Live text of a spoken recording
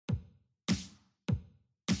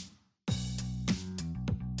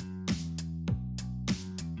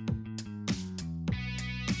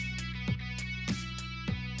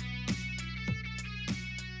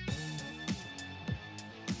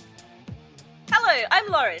Hello,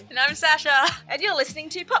 I'm Lauren, And I'm Sasha. and you're listening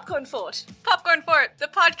to Popcorn Fort. Popcorn Fort, the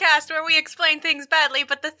podcast where we explain things badly,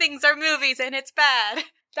 but the things are movies and it's bad.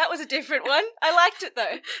 That was a different one. I liked it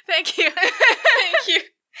though. Thank you. Thank you.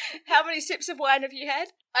 How many sips of wine have you had?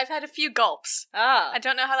 I've had a few gulps. Ah, I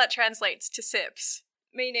don't know how that translates to sips.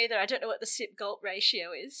 me neither. I don't know what the sip-gulp ratio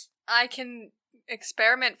is. I can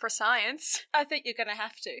experiment for science. I think you're gonna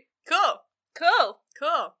have to. Cool.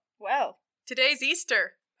 Cool. Well, Today's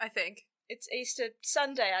Easter, I think. it's Easter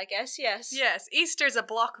Sunday, I guess, yes. Yes, Easter's a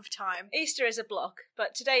block of time. Easter is a block,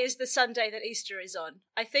 but today is the Sunday that Easter is on.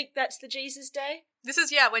 I think that's the Jesus Day. This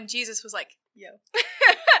is, when Jesus was like, yo,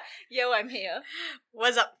 Yo, I'm here.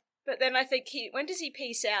 what's up? But then I think when does he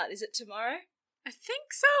peace out? Is it tomorrow? I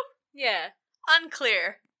think so. Yeah.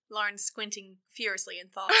 Unclear. Lauren's squinting furiously in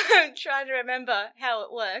thought. I'm trying to remember how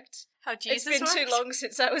it worked. How Jesus It's been worked? too long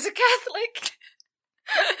since I was a Catholic.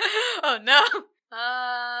 Oh no.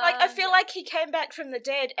 I feel like he came back from the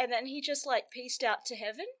dead and then he just, peaced out to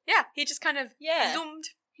heaven. Yeah, he just kind of Yeah. zoomed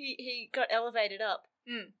He got elevated up.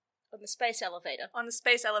 Mm. On the space elevator. on the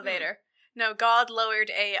space elevator. No, God lowered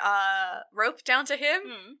a rope down to him,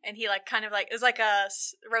 Mm. and he it was like a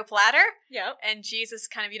rope ladder, Yeah. and Jesus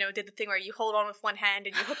kind of, did the thing where you hold on with one hand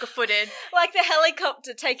and you hook a foot in. Like the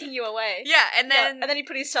helicopter taking you away. Yeah, and Yeah, then and then he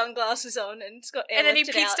put his sunglasses on and got and then he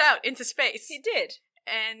airlifted pieced out into space. He did.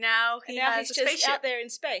 And now he And now has he's a just spaceship. out there in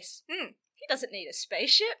space. Mm. He doesn't need a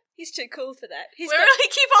spaceship. He's too cool for that. Where will he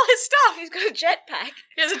keep all his stuff? He's got a jetpack.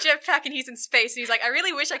 He has a jetpack and he's in space, and he's like, I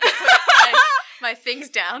really wish I could put my things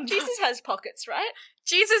down. Jesus has pockets, right?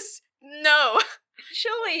 Jesus, no.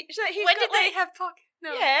 Surely he's When got, did they have pockets?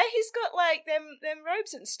 No. Yeah, he's got them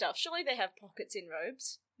robes and stuff. Surely they have pockets in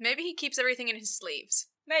robes. Maybe he keeps everything in his sleeves.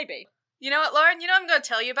 Maybe. You know what, Lauren? You know what I'm going to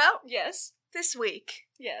tell you about? Yes. This week,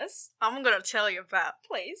 Yes. I'm going to tell you about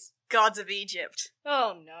Please. Gods of Egypt.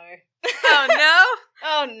 Oh no. Oh, no?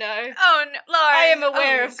 Oh no. Oh, no. Lauren. I am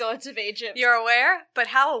aware Oh, of Gods of Egypt. You're aware? But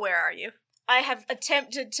how aware are you? I have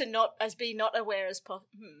attempted to not aware as possible.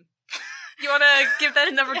 You want to give that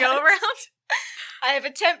another Yes. go around? I have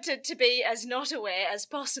attempted to be as not aware as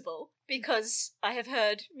possible because I have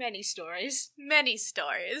heard many stories. Many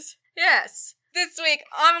stories. Yes. This week,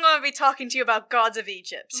 I'm going to be talking to you about Gods of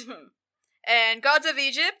Egypt. Mm-hmm. And Gods of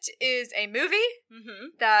Egypt is a movie Mm-hmm.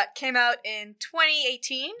 that came out in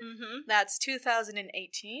 2018. Mm-hmm. That's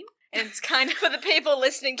 2018. And it's kind of... For the people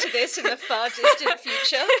listening to this in the far distant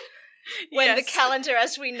future, when the Yes. calendar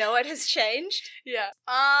as we know it has changed. Yeah.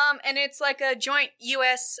 And it's like a joint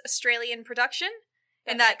US-Australian production.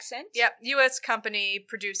 That And that makes sense. Yep, US company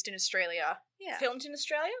produced in Australia. Yeah. Filmed in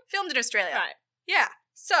Australia? Filmed in Australia. Right. Yeah.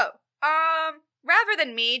 So, rather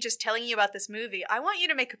than me just telling you about this movie, I want you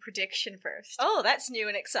to make a prediction first. Oh, that's new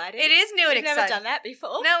and exciting. It is new and We've exciting. never done that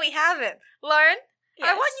before. No, we haven't. Lauren, I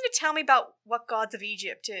Yes. want you to tell me about what Gods of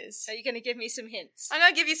Egypt is. Are you going to give me some hints? I'm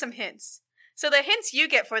going to give you some hints. So the hints you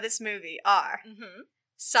get for this movie are Mm-hmm.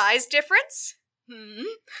 size difference, Hmm.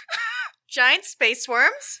 giant space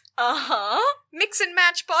worms, Uh-huh. mix and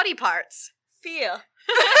match body parts. Fear.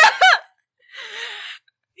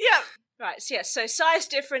 Yeah. Right, so size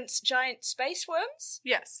difference, giant space worms,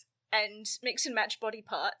 Yes. and mix and match body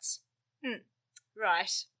parts. Hmm.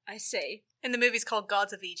 Right, I see. And the movie's called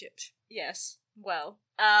Gods of Egypt. Yes. Well,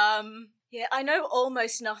 yeah, I know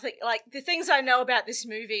almost nothing. Like, the things I know about this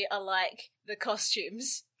movie are, the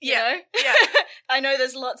costumes. You Yeah, know? yeah. I know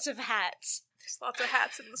there's lots of hats. There's lots of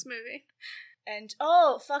hats in this movie. And,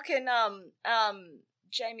 fucking,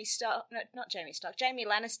 Jamie Stark, no, not Jamie Stark, Jamie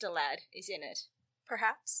Lannister lad is in it.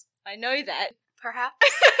 Perhaps. I know that. Perhaps.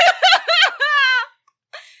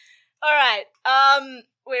 Alright,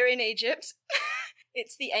 we're in Egypt.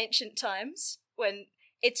 It's the ancient times when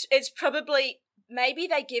it's probably, maybe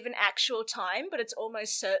they give an actual time, but it's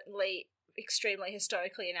almost certainly extremely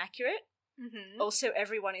historically inaccurate. Mm-hmm. Also,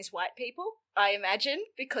 everyone is white people, I imagine,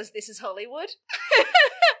 because this is Hollywood.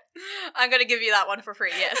 I'm going to give you that one for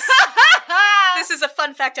free, yes. This is a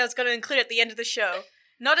fun fact I was going to include at the end of the show.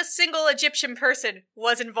 Not a single Egyptian person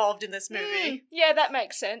was involved in this movie. Yeah, that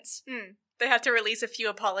makes sense. They had to release a few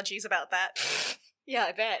apologies about that. Yeah,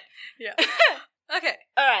 I bet. Yeah. Okay.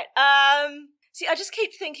 Alright, see, I just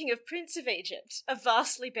keep thinking of Prince of Egypt, a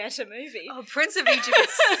vastly better movie. Oh, Prince of Egypt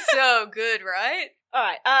is so good, right?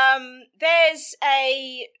 Alright, there's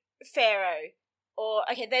a pharaoh,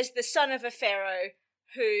 there's the son of a pharaoh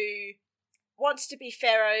who wants to be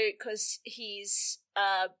pharaoh because he's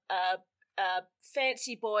a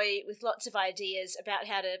fancy boy with lots of ideas about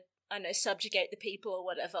how to, I don't know, subjugate the people or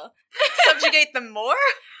whatever. Subjugate them more?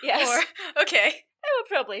 Yes. Or, okay. They were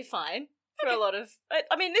probably fine. for a lot of...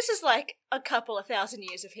 I mean, this is like a couple of thousand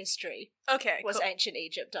years of history Okay, was cool. ancient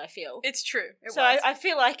Egypt, I feel. It's true. It So was. I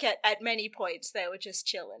feel like at many points they were just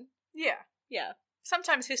chilling. Yeah. Yeah.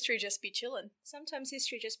 Sometimes history just be chillin'. Sometimes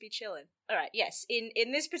history just be chilling. Alright, yes.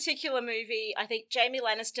 In this particular movie, I think Jaime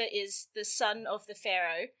Lannister is the son of the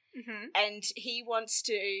Pharaoh, Mm-hmm. and he wants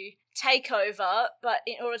to take over, but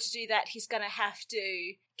in order to do that, he's going to have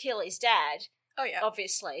to kill his dad, Oh, yeah.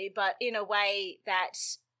 obviously, but in a way that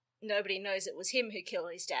nobody knows it was him who killed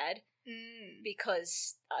his dad,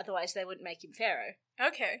 because otherwise they wouldn't make him Pharaoh.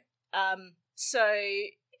 Okay. So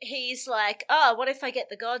he's like, what if I get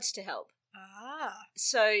the gods to help? Ah.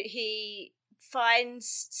 So he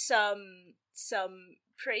finds some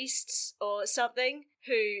priests or something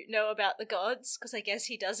who know about the gods, because I guess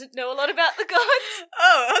he doesn't know a lot about the gods.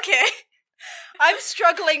 Oh, okay. I'm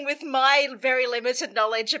struggling with my very limited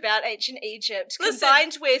knowledge about ancient Egypt, Listen.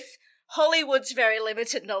 combined with Hollywood's very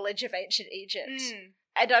limited knowledge of ancient Egypt.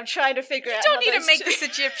 And I'm trying to figure out You how don't need to those make two- this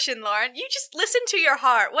Egyptian, Lauren. You just listen to your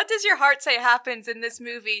heart. What does your heart say happens in this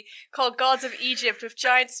movie called Gods of Egypt with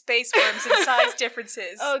giant space worms and size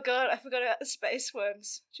differences? Oh god, I forgot about the space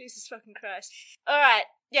worms. Jesus fucking Christ. Alright,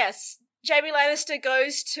 yes. Jaime Lannister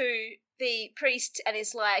goes to the priest and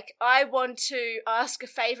is like, I want to ask a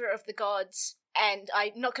favour of the gods, and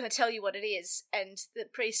I'm not going to tell you what it is. And the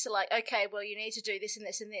priests are like, okay, well, you need to do this and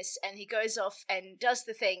this and this. And he goes off and does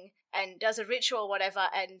the thing and does a ritual or whatever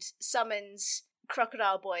and summons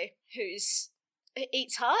Crocodile Boy, who's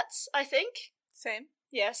eats hearts, I think. Same.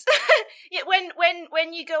 Yes. Yeah,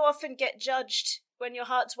 when you go off and get judged, when your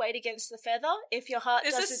heart's weighed against the feather, if your heart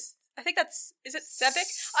Is doesn't... this... I think that's... Is it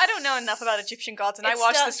Sebek? I don't know enough about Egyptian gods, and I It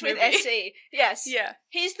watched starts this movie. with SE. Yes. Yeah.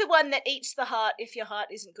 He's the one that eats the heart if your heart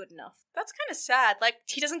isn't good enough. That's kind of sad. Like,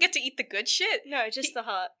 he doesn't get to eat the good shit. No, just the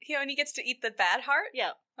heart. He only gets to eat the bad heart?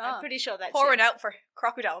 Yeah. Ah. I'm pretty sure that's Pouring him. out for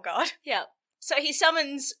Crocodile God. Yeah. So he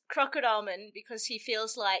summons Crocodile Man because he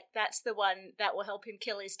feels like that's the one that will help him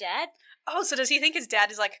kill his dad. Oh, so does he think his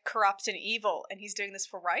dad is, like, corrupt and evil, and he's doing this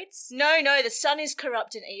for rights? No, the son is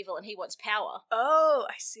corrupt and evil and he wants power. Oh,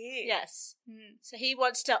 I see. Yes. Hmm. So he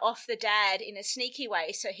wants to off the dad in a sneaky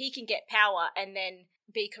way so he can get power and then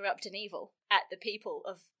be corrupt and evil at the people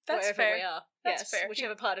of That's wherever fair. we are. That's Yes, fair.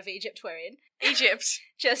 whichever part of Egypt we're in. Egypt.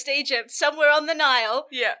 Just Egypt, somewhere on the Nile,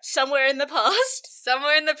 Yeah. somewhere in the past.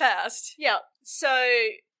 Somewhere in the past. Yeah. So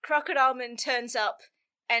Crocodile Man turns up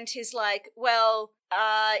and he's like, well,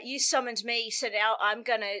 you summoned me, so now I'm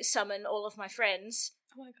gonna summon all of my friends.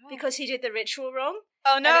 Oh my god. Because he did the ritual wrong.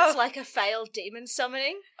 Oh And no. it's like a failed demon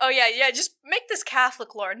summoning. Oh yeah, just make this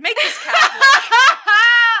Catholic, Lauren. Make this Catholic.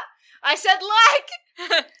 I said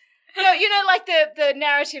like... No, you know, like the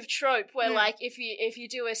narrative trope where, Mm. like, if you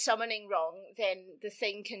do a summoning wrong, then the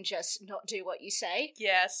thing can just not do what you say.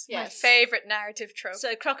 Yes. My Yes. favorite narrative trope.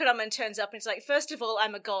 So Crocodile Man turns up and it's like, first of all,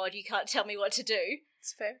 I'm a god, you can't tell me what to do.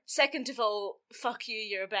 It's fair. Second of all, fuck you,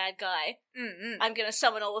 you're a bad guy. Mm-mm. I'm gonna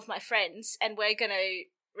summon all of my friends, and we're gonna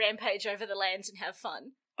rampage over the lands and have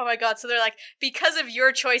fun. Oh my god, so they're like, because of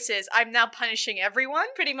your choices, I'm now punishing everyone?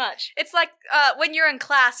 Pretty much. It's like when you're in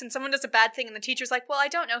class and someone does a bad thing and the teacher's like, well, I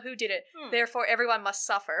don't know who did it, therefore everyone must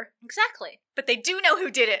suffer. Exactly. But they do know who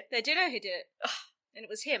did it. They do know who did it. And it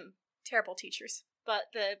was him. Terrible teachers. But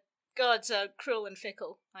the gods are cruel and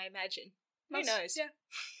fickle, I imagine. Who knows? Yeah.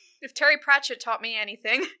 If Terry Pratchett taught me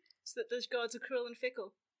anything. It's that those gods are cruel and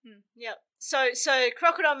fickle. Hmm. Yep. So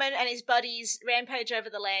Crocodile Man and his buddies rampage over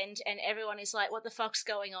the land, and everyone is like, what the fuck's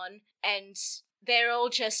going on? And they're all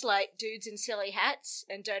just like dudes in silly hats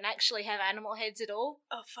and don't actually have animal heads at all.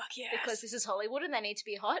 Oh, fuck yes. Because this is Hollywood and they need to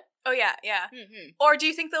be hot. Oh, yeah. Mm-hmm. Or do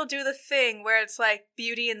you think they'll do the thing where it's like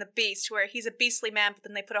Beauty and the Beast, where he's a beastly man, but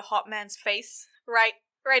then they put a hot man's face right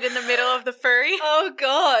in the middle of the furry? Oh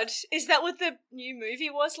god. Is that what the new movie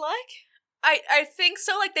was like? I think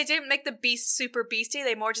so. Like, they didn't make the beast super beastie.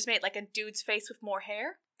 They more just made, like, a dude's face with more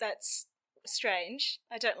hair. That's strange.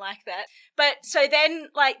 I don't like that. But so then,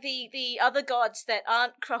 like, the other gods that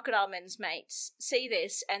aren't Crocodile Man's mates see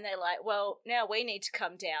this and they're like, well, now we need to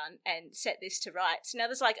come down and set this to rights. Now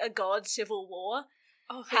there's like a god civil war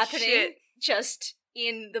happening shit. just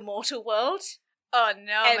in the mortal world. Oh,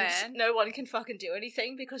 no, and man. no one can fucking do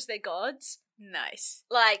anything because they're gods. Nice.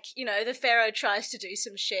 Like, you know, the pharaoh tries to do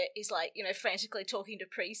some shit. He's like, you know, frantically talking to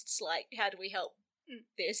priests, like, how do we help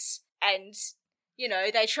this? And, you know,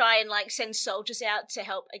 they try and, like, send soldiers out to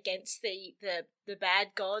help against the bad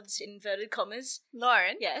gods, inverted commas.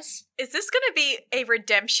 Lauren? Yes. Is this gonna be a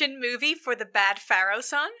redemption movie for the bad pharaoh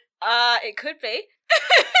son? It could be.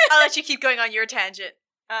 I'll let you keep going on your tangent.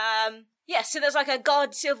 Yeah, so there's, like, a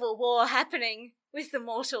god civil war happening with the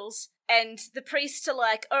mortals, and the priests are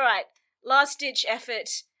like, alright, last-ditch effort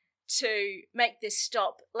to make this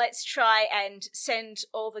stop, let's try and send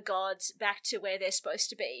all the gods back to where they're supposed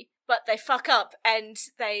to be. But they fuck up and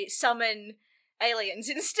they summon aliens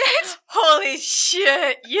instead. Holy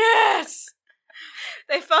shit, yes!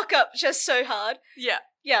 They fuck up just so hard. Yeah.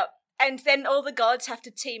 Yeah. And then all the gods have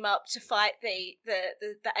to team up to fight the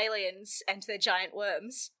aliens and their giant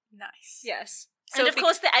worms. Nice. Yes. So and of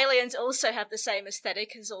course the aliens also have the same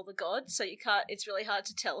aesthetic as all the gods, so it's really hard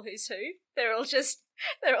to tell who's who. They're all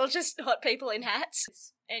just hot people in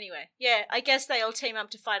hats. Anyway, yeah, I guess they all team up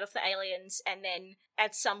to fight off the aliens, and then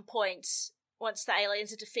at some point, once the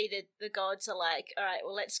aliens are defeated, the gods are like, alright,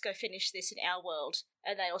 well, let's go finish this in our world.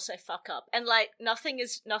 And they also fuck up. And, like, nothing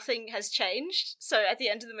has changed. So at the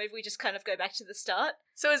end of the movie, we just kind of go back to the start.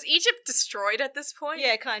 So is Egypt destroyed at this point?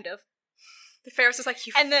 Yeah, kind of. The Pharaoh's just like,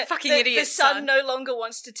 you and fucking idiot, the son no longer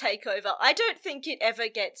wants to take over. I don't think it ever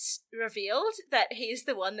gets revealed that he's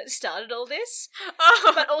the one that started all this.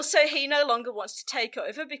 Oh. But also, he no longer wants to take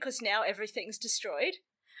over because now everything's destroyed.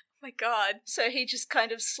 Oh my god. So he just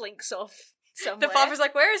kind of slinks off somewhere. The father's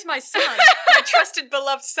like, where is my son? My trusted,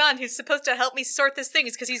 beloved son who's supposed to help me sort this thing.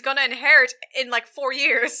 It's because he's gonna inherit in like 4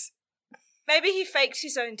 years. Maybe he fakes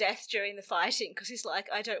his own death during the fighting because he's like,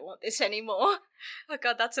 I don't want this anymore. Oh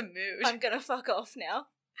god, that's a mood. I'm gonna fuck off now.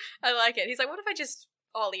 I like it. He's like, what if I just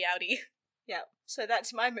ollie outie? Yeah, so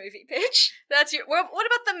that's my movie pitch. That's your. What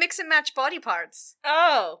about the mix and match body parts?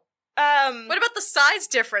 Oh, What about the size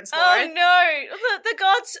difference, oh Lauren? no, the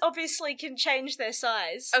gods obviously can change their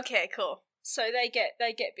size. Okay, cool. So they get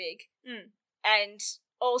big. Mm. And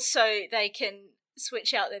also they can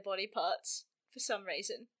switch out their body parts for some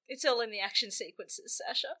reason. It's all in the action sequences,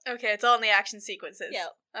 Sasha. Okay, it's all in the action sequences. Yeah.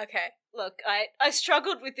 Okay. Look, I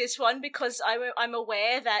struggled with this one because I'm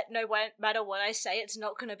aware that no matter what I say, it's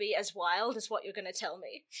not going to be as wild as what you're going to tell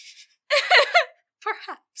me.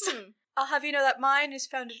 Perhaps. I'll have you know that mine is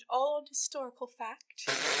founded all on historical fact.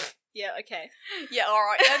 Yeah, okay. Yeah,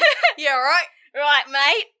 alright then. Yeah, alright. Right,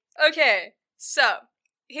 mate. Okay, so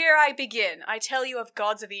here I begin. I tell you of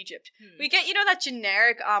Gods of Egypt. We get, you know, that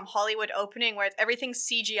generic Hollywood Hollywood opening where everything's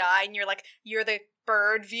CGI and you're the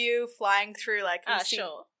bird view flying through, like,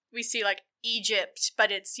 sure. We see, like, Egypt,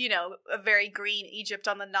 but it's, you know, a very green Egypt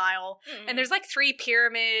on the Nile. And there's, like, 3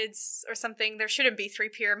 pyramids or something. There shouldn't be 3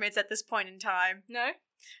 pyramids at this point in time. No?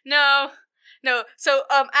 No. So,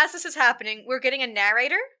 as this is happening, we're getting a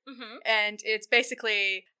narrator, and it's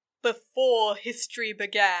basically before history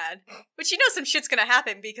began. Which, you know, some shit's gonna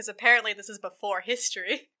happen because apparently this is before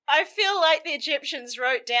history. I feel like the Egyptians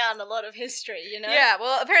wrote down a lot of history, you know? Yeah,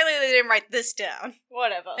 well, apparently they didn't write this down.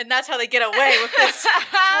 Whatever. And that's how they get away with this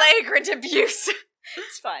flagrant abuse.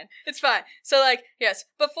 It's fine. It's fine. So, like, yes,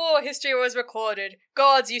 before history was recorded,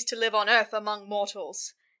 gods used to live on Earth among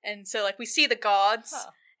mortals. And so, like, we see the gods,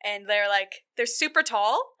 and they're super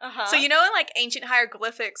tall. So, you know, in, like, ancient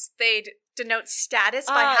hieroglyphics, they'd denote status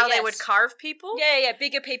by how they would carve people? Yeah,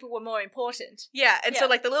 bigger people were more important. Yeah, and so,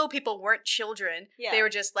 like, the little people weren't children. Yeah. They were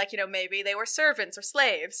just, like, you know, maybe they were servants or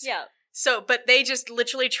slaves. Yeah. So, but they just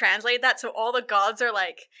literally translate that, so all the gods are,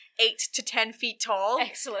 like, 8 to 10 feet tall.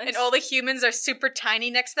 Excellent. And all the humans are super tiny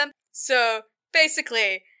next to them. So,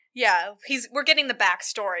 basically, yeah, we're getting the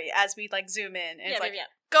backstory as we, like, zoom in. And it's like,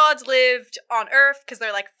 gods lived on Earth, because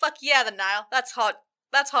they're like, fuck yeah, the Nile, that's hot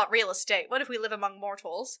real estate. What if we live among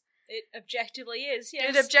mortals? It objectively is,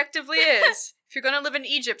 yes. It objectively is. If you're gonna live in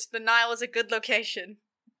Egypt, the Nile is a good location.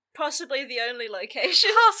 Possibly the only location.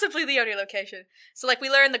 Possibly the only location. So, like, we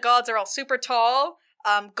learn the gods are all super tall.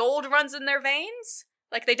 Gold runs in their veins.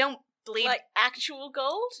 Like, they don't bleed. Like, actual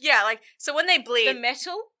gold? Yeah, like, so when they bleed... The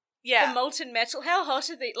metal? Yeah. The molten metal? How hot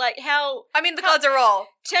are they? Like, how... I mean, the gods are all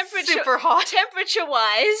super hot.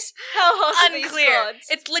 Temperature-wise, how hot are these gods?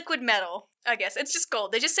 It's liquid metal, I guess. It's just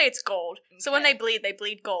gold. They just say it's gold. Okay. So when they bleed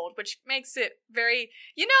gold, which makes it very...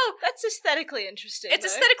 You know... That's aesthetically interesting, It's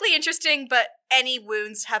aesthetically interesting, but any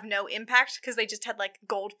wounds have no impact, because they just had, like,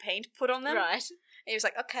 gold paint put on them. Right. And he was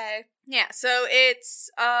like, okay. Yeah, so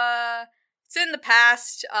it's in the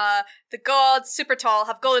past. The gods, super tall,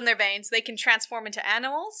 have gold in their veins. They can transform into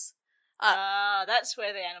animals. That's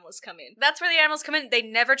where the animals come in. That's where the animals come in. They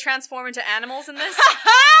never transform into animals in this.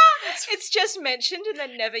 It's just mentioned and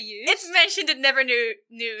then never used. It's mentioned and never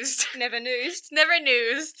newsed. Never newsed. It's never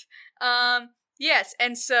newsed. Yes,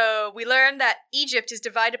 and so we learn that Egypt is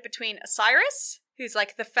divided between Osiris, who's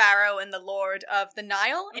like the pharaoh and the lord of the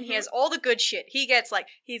Nile, and he has all the good shit. He gets like,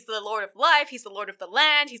 he's the lord of life, he's the lord of the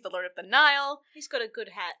land, he's the lord of the Nile. He's got a good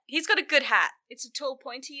hat. He's got a good hat. It's a tall,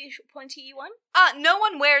 pointy one? No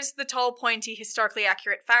one wears the tall, pointy, historically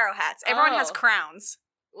accurate pharaoh hats. Everyone has crowns.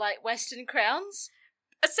 Like Western crowns?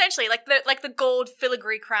 Essentially, like the gold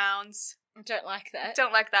filigree crowns. I don't like that.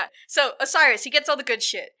 Don't like that. So Osiris, he gets all the good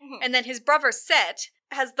shit. Mm-hmm. And then his brother Set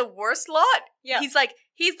has the worst lot. Yeah.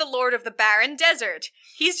 He's the lord of the barren desert.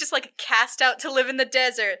 He's just like cast out to live in the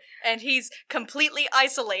desert, and he's completely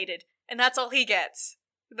isolated, and that's all he gets.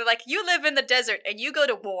 They're like, you live in the desert, and you go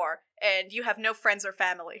to war, and you have no friends or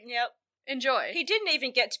family. Yep. Enjoy. He didn't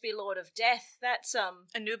even get to be Lord of Death. That's,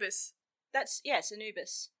 Anubis. Yes,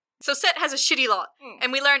 Anubis. So Set has a shitty lot,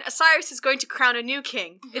 and we learn Osiris is going to crown a new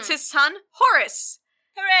king. Mm-hmm. It's his son, Horus.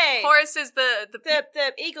 Hooray! Horus is the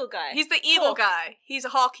eagle guy. He's the eagle guy. He's a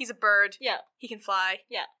hawk, he's a bird. Yeah. He can fly.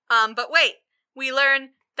 Yeah. But wait, we learn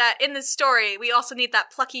that in this story, we also need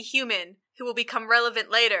that plucky human who will become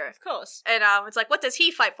relevant later. Of course. And it's like, what does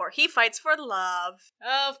he fight for? He fights for love.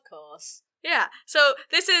 Of course. Yeah. So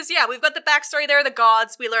this is, we've got the backstory there, the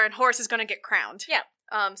gods. We learn Horus is going to get crowned. Yeah.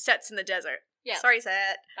 Set's in the desert. Yeah. Sorry,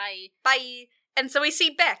 Set. Bye. And so we see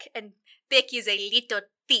Beck, and Beck is a little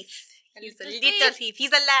thief. He's a little thief.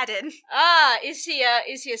 He's Aladdin. Ah, is he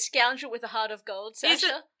a scoundrel with a heart of gold,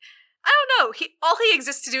 Sasha? I don't know. All he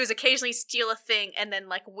exists to do is occasionally steal a thing and then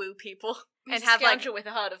like woo people and have scoundrel with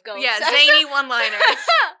a heart of gold. Yeah, Sasha? Zany one-liners.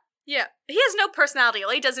 Yeah, he has no personality.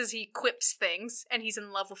 All he does is he quips things, and he's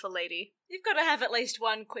in love with a lady. You've got to have at least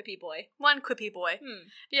one quippy boy. One quippy boy.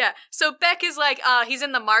 Yeah. So Beck is like, he's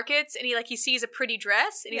in the markets, and he sees a pretty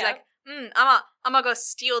dress, and he's like, I'm gonna go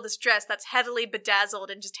steal this dress that's heavily bedazzled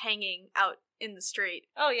and just hanging out in the street.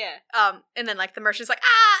 Oh yeah. And then like the merchant's like,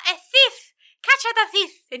 a thief! Catch her, the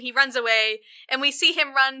thief! And he runs away, and we see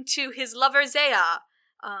him run to his lover Zea.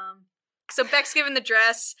 So Beck's given the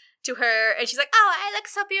dress to her, and she's like, oh, I look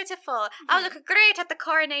so beautiful. I'll look great at the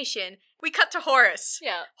coronation. We cut to Horus.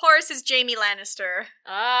 Yeah. Horus is Jaime Lannister.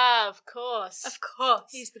 Ah, of course. Of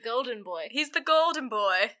course. He's the golden boy. He's the golden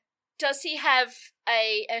boy. Does he have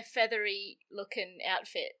a feathery looking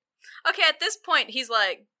outfit? Okay, at this point, he's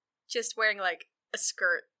just wearing a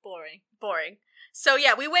skirt. Boring. So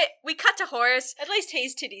yeah, we cut to Horus. At least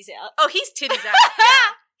he's titties out. Oh, he's titties out.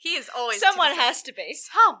 Yeah. He is always Someone has to be.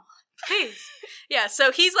 Someone. Please. Yeah,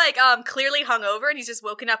 so he's clearly hungover, and he's just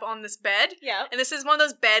woken up on this bed. Yeah. And this is one of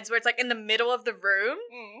those beds where it's in the middle of the room,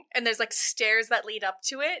 and there's stairs that lead up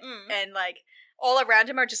to it, and all around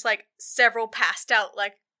him are just several passed out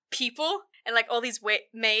people, and all these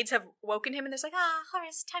maids have woken him, and there's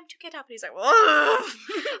Horus, time to get up. And he's like, whoa,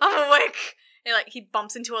 I'm awake. And he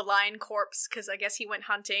bumps into a lion corpse because I guess he went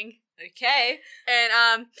hunting. Okay.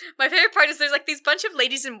 And my favorite part is there's these bunch of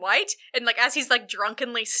ladies in white, and as he's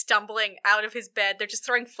drunkenly stumbling out of his bed, they're just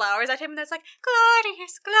throwing flowers at him, and there's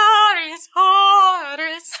glorious, glorious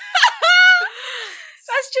Horus.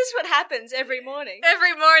 That's just what happens every morning.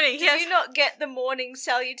 Every morning. Do you not get the morning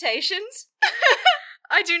salutations?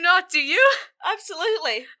 I do not, do you?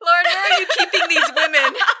 Absolutely. Lauren, where are you keeping these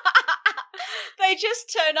women? They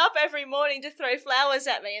just turn up every morning to throw flowers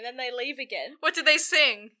at me, and then they leave again. What do they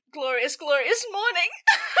sing? Glorious, glorious morning.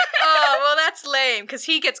 Oh, well, that's lame, because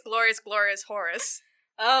he gets glorious, glorious Horus.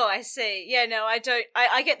 Oh, I see. Yeah, no, I don't.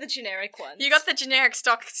 I get the generic ones. You got the generic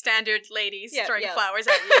stock standard ladies throwing flowers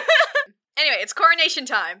at you. Anyway, it's coronation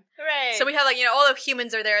time. Hooray. So we have, all the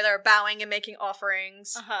humans are there. They're bowing and making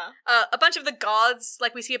offerings. Uh-huh. A bunch of the gods,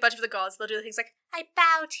 we see a bunch of the gods, they'll do things I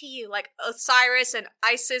bow to you. Osiris and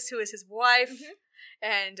Isis, who is his wife,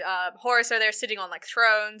 and Horus are there sitting on,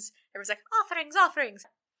 thrones. Everyone's offerings.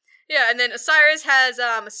 Yeah, and then Osiris has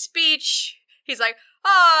a speech. He's the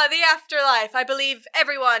afterlife. I believe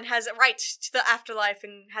everyone has a right to the afterlife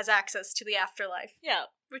and has access to the afterlife. Yeah.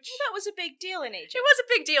 Which that was a big deal in Egypt. It was a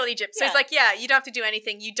big deal in Egypt. So he's you don't have to do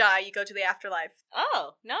anything. You die, you go to the afterlife.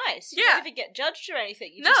 Oh, nice. You don't even get judged or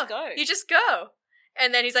anything. You just go. You just go.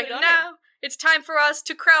 And then he's now it's time for us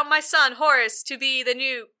to crown my son, Horus, to be the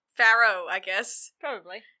new pharaoh, I guess.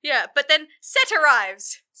 Probably. Yeah, but then Set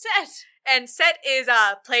arrives. And Set is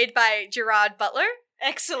played by Gerard Butler.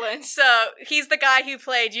 Excellent. So he's the guy who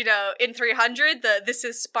played, in 300, the This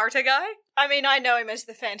Is Sparta guy. I mean, I know him as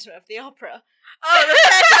the Phantom of the Opera. Oh, the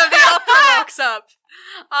Phantom of the Opera walks up.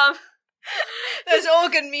 There's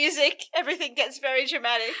organ music. Everything gets very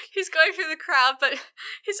dramatic. He's going through the crowd, but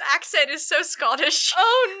his accent is so Scottish.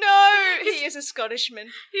 Oh no! He is a Scottishman.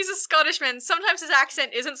 He's a Scottishman. Sometimes his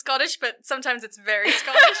accent isn't Scottish, but sometimes it's very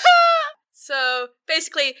Scottish. So,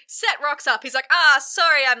 basically, Set rocks up. He's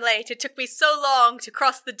sorry I'm late. It took me so long to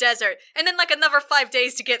cross the desert. And then, another 5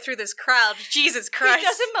 days to get through this crowd. Jesus Christ. He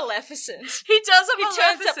does a Maleficent. He turns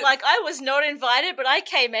up I was not invited, but I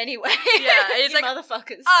came anyway. Yeah, and he's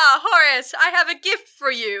motherfuckers. Horus, I have a gift for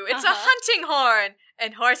you. It's a hunting horn.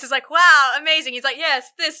 And Horus is wow, amazing. He's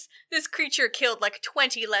yes, this creature killed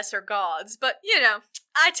 20 lesser gods. But,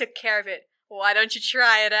 I took care of it. why don't you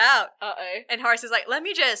try it out? Uh-oh. And Horus is like, let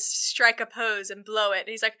me just strike a pose and blow it. And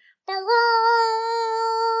he's like,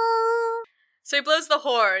 so he blows the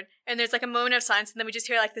horn, and there's like a moment of silence, and then we just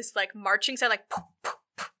hear like this like marching sound, like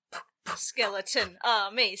skeleton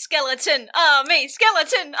army, skeleton army,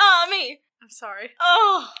 skeleton army. I'm sorry.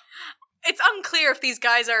 Oh. It's unclear if these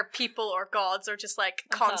guys are people or gods or just like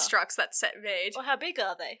constructs that Set made. Well, how big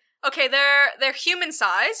are they? Okay, they're human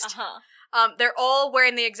sized. They're all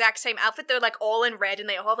wearing the exact same outfit. They're like all in red, and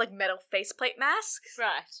they all have like metal faceplate masks.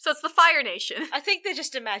 Right. So it's the Fire Nation. I think they're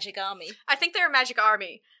just a magic army. I think they're a magic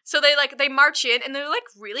army. So they march in, and they're like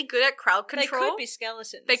really good at crowd control. They could be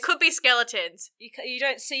skeletons. They could be skeletons. You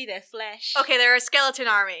don't see their flesh. Okay, they're a skeleton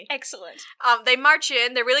army. Excellent. They march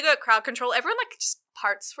in. They're really good at crowd control. Everyone like just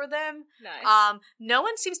parts for them. Nice. No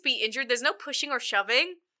one seems to be injured. There's no pushing or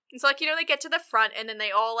shoving. It's like, they get to the front, and then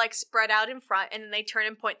they all, like, spread out in front, and then they turn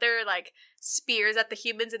and point their, like, spears at the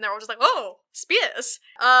humans, and they're all just like, oh, spears!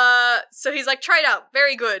 So he's like, try it out.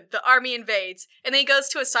 Very good. The army invades. And then he goes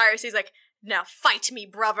to Osiris. He's like, now fight me,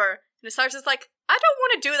 brother. And Osiris is like, I don't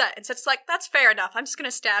want to do that. And Set's like, that's fair enough. I'm just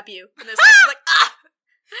gonna stab you. And Osiris is like, ah!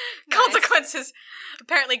 Nice. Consequences.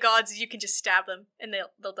 Apparently gods, you can just stab them, and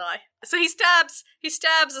they'll die. So he stabs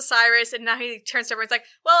Osiris, and now he turns to everyone and is like,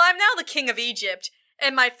 well, I'm now the king of Egypt.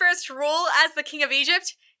 And my first rule as the king of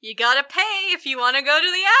Egypt, you gotta pay if you want to go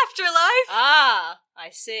to the afterlife. Ah, I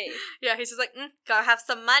see. Yeah, he's just like, gotta have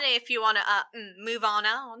some money if you want to move on.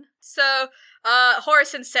 So,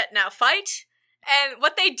 Horus and Set now fight. And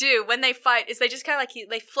what they do when they fight is they just kind of like,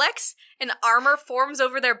 they flex and armor forms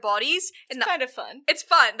over their bodies. It's kind of fun. It's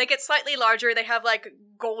fun. They get slightly larger. They have like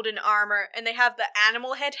golden armor, and they have the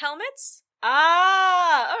animal head helmets.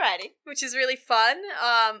 Ah, alrighty. Which is really fun.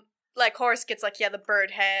 Like, Horus gets, like, the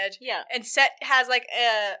bird head. Yeah. And Set has, like,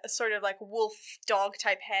 a sort of, like, wolf-dog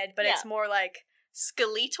type head, but it's more, like,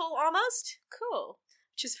 skeletal almost. Cool.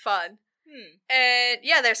 Which is fun. And,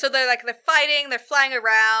 yeah, they're fighting, they're flying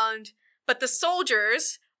around, but the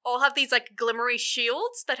soldiers all have these, like, glimmery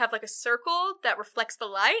shields that have, like, a circle that reflects the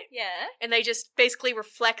light. Yeah. And they just basically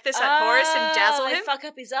reflect this at Horus and dazzle him. They fuck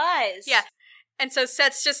up his eyes. Yeah. And so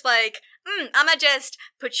Set's just like, I'ma just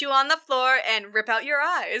put you on the floor and rip out your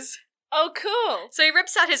eyes. Oh, cool. So he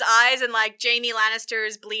rips out his eyes, and, like, Jaime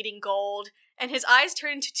Lannister's bleeding gold, and his eyes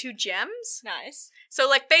turn into 2 gems. Nice. So,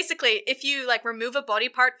 like, basically, if you, like, remove a body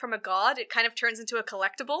part from a god, it kind of turns into a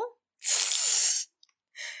collectible.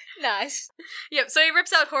 Nice. Yep, so he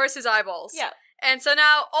rips out Horus's eyeballs. Yeah. And so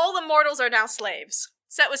now all the mortals are now slaves.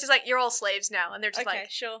 Set was just like, you're all slaves now, and they're just okay,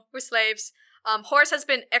 sure. We're slaves. Horus has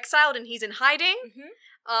been exiled, and he's in hiding.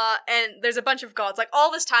 And there's a bunch of gods. Like,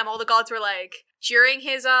 all this time, all the gods were, like, during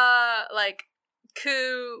his,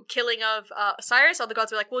 coup killing of, Osiris, all the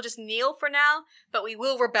gods were like, we'll just kneel for now, but we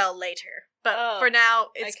will rebel later. But for now,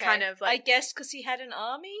 it's kind of, like... I guess because he had an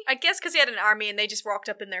army? I guess because he had an army, and they just walked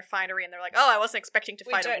up in their finery, and they're like, oh, I wasn't expecting to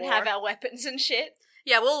fight a war. We don't have our weapons and shit.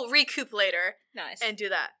 Yeah, we'll recoup later. Nice. And do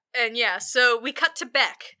that. And yeah, so we cut to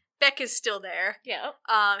Beck. Beck is still there. Yeah.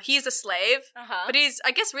 He's a slave. But he's,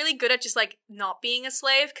 I guess, really good at just, like, not being a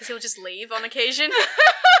slave, because he'll just leave on occasion.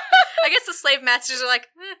 I guess the slave masters are like,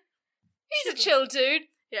 he's a chill dude.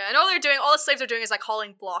 Yeah, and all the slaves are doing is, like,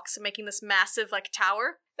 hauling blocks and making this massive, like,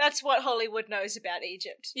 tower. That's what Hollywood knows about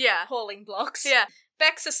Egypt. Yeah. Hauling blocks. Yeah.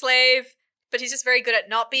 Beck's a slave, but he's just very good at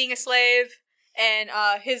not being a slave. And,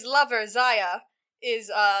 his lover, Zaya, is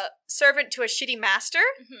a servant to a shitty master.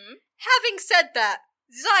 Having said that,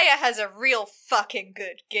 Zaya has a real fucking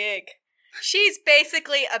good gig. She's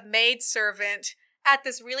basically a maidservant at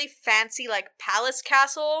this really fancy, like, palace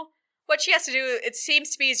castle. What she has to do, it seems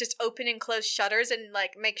to be, is just open and close shutters and,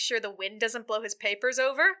 like, make sure the wind doesn't blow his papers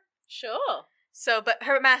over. Sure. So, but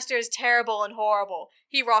her master is terrible and horrible.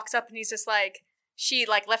 He rocks up and he's just like, she,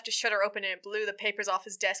 like, left a shutter open and it blew the papers off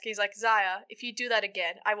his desk. He's like, Zaya, if you do that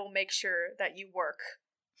again, I will make sure that you work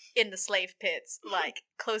in the slave pits. Like,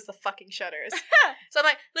 close the fucking shutters. So I'm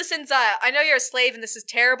like, listen, Zaya, I know you're a slave and this is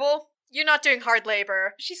terrible. You're not doing hard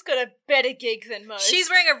labor. She's got a better gig than most. She's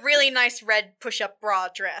wearing a really nice red push-up bra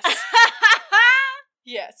dress.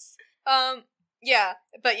 Yes. Yeah.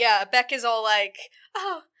 But yeah, Beck is all like,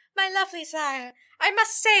 oh, my lovely Zaya, I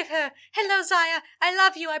must save her. Hello, Zaya, I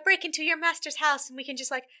love you. I break into your master's house and we can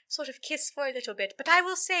just, like, sort of kiss for a little bit, but I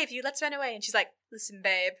will save you. Let's run away. And she's like, listen,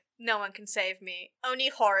 babe, no one can save me. Only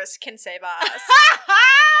Horus can save us.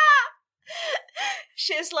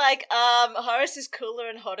 She's like, Horus is cooler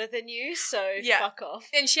and hotter than you, so fuck off.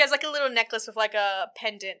 And she has, like, a little necklace with, like, a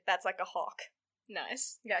pendant that's like a hawk.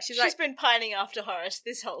 Nice. Yeah, she's been pining after Horus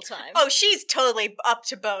this whole time. Oh, she's totally up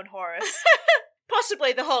to bone Horus.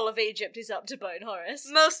 Possibly the whole of Egypt is up to bone Horus.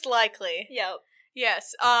 Most likely. Yep.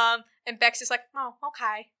 Yes. And Beck's just like, oh,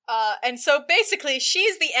 okay. And so basically,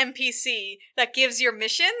 she's the NPC that gives your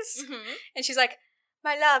missions. Mm-hmm. And she's like,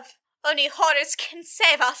 my love, only Horus can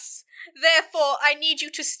save us. Therefore, I need you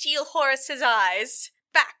to steal Horus's eyes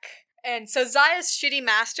back. And so Zaya's shitty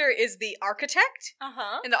master is the architect.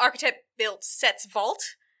 Uh-huh. And the architect built Set's vault,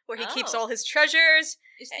 where he keeps all his treasures.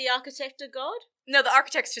 Is the architect a god? No, the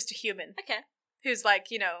architect's just a human. Okay. Who's like,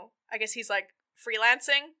 I guess he's like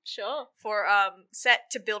freelancing. Sure. For Set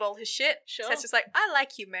to build all his shit. Sure. Set's just like, I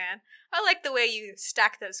like you, man. I like the way you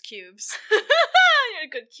stack those cubes. You're a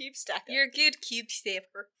good cube stacker. You're a good cube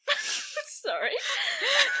stacker. Sorry.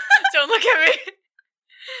 Don't look at me.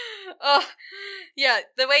 Oh, yeah,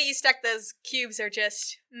 the way you stack those cubes are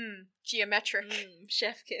just, geometric.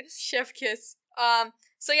 Chef kiss. Chef kiss.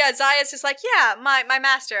 So yeah, Zaya's just like, yeah, my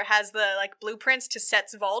master has the, like, blueprints to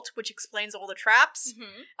Set's vault, which explains all the traps.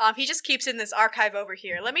 Mm-hmm. He just keeps in this archive over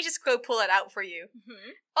here. Let me just go pull it out for you.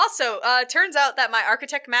 Mm-hmm. Also, turns out that my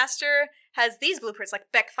architect master has these blueprints. Like,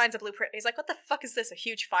 Beck finds a blueprint. He's like, what the fuck is this, a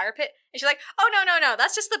huge fire pit? And she's like, oh, no,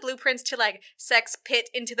 that's just the blueprints to, like, Set's pit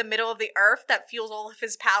into the middle of the earth that fuels all of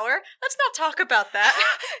his power. Let's not talk about that.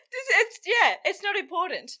 It's not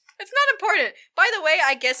important. It's not important. By the way,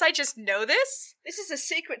 I guess I just know this. This is a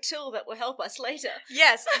secret tool that will help us later.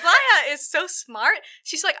 Yes, Zaya is so smart.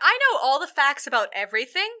 She's like, I know all the facts about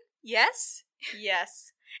everything. Yes?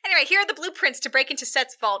 Yes. Anyway, here are the blueprints to break into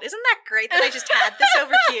Set's vault. Isn't that great that I just had this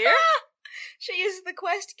over here? She is the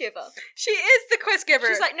quest giver. She is the quest giver.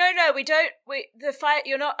 She's like, no,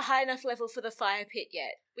 you're not high enough level for the fire pit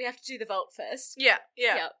yet. We have to do the vault first. Yeah.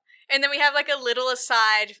 Yep. And then we have, like, a little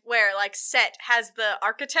aside where, like, Set has the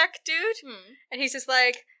architect dude, and he's just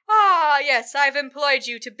like, yes, I've employed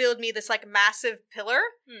you to build me this, like, massive pillar,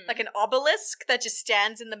 like an obelisk that just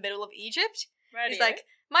stands in the middle of Egypt. Radio. He's like,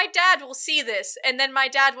 my dad will see this, and then my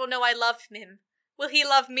dad will know I love him. Will he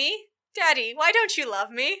love me? Daddy, why don't you love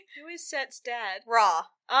me? Who is Set's dad? Ra.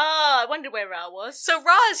 I wondered where Ra was. So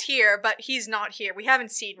Ra is here, but he's not here. We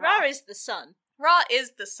haven't seen Ra. Ra is the sun. Ra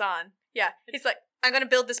is the sun. Yeah, he's like, I'm gonna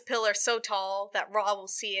build this pillar so tall that Ra will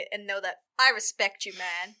see it and know that I respect you,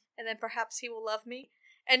 man. And then perhaps he will love me.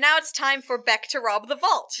 And now it's time for Beck to rob the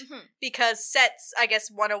vault. Mm-hmm. Because Set's, I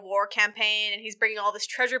guess, won a war campaign and he's bringing all this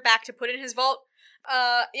treasure back to put in his vault.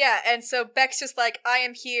 And so Beck's just like, I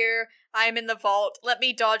am here, I am in the vault, let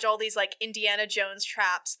me dodge all these, like, Indiana Jones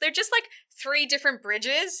traps. They're just, like, 3 different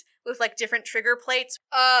bridges with, like, different trigger plates.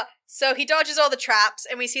 So he dodges all the traps,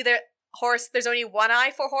 and we see that there's only one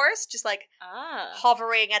eye for Horus, just, like,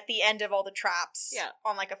 hovering at the end of all the traps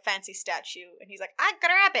on, like, a fancy statue. And he's like, I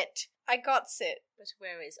grab it! I got it. But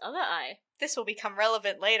where is other eye? This will become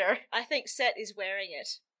relevant later. I think Set is wearing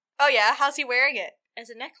it. Oh yeah? How's he wearing it? As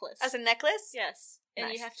a necklace. As a necklace? Yes.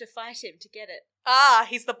 And you have to fight him to get it.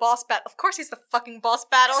 He's the boss battle. Of course he's the fucking boss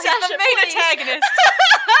battle. Sasha, he's the main antagonist.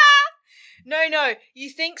 No. You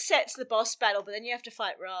think Set's the boss battle, but then you have to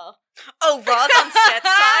fight Ra. Oh, Ra's on Set's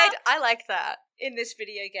side? I like that. In this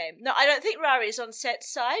video game. No, I don't think Ra is on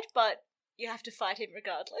Set's side, but you have to fight him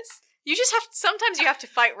regardless. Sometimes you have to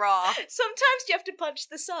fight Ra. Sometimes you have to punch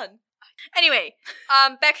the sun. Anyway,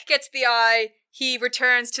 Beck gets the eye. He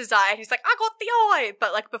returns to Zaya. He's like, I got the eye!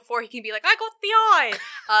 But, like, before he can be like, I got the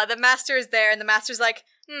eye! The master is there, and the master's like,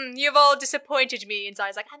 you've all disappointed me. And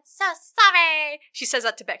Zaya's like, I'm so sorry! She says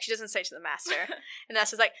that to Beck. She doesn't say it to the master. And the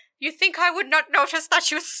master's like, you think I would not notice that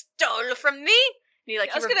you stole from me? And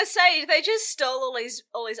I was gonna say, they just stole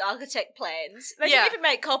all his architect plans. They didn't even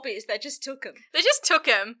make copies, they just took them. They just took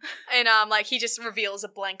him, and, he just reveals a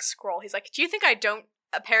blank scroll. He's like, do you think I don't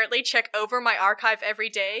apparently check over my archive every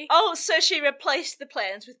day? Oh, so she replaced the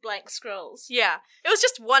plans with blank scrolls. Yeah. It was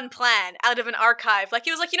just one plan out of an archive. Like,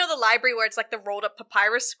 it was like, the library where it's like the rolled up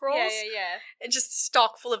papyrus scrolls? Yeah. And just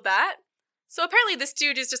stock full of that. So apparently this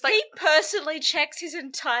dude is just like... He personally checks his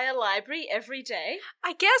entire library every day?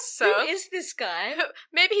 I guess so. Who is this guy?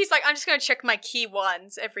 Maybe he's like, I'm just gonna check my key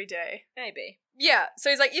ones every day. Maybe. Yeah, so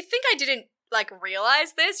he's like, you think I didn't,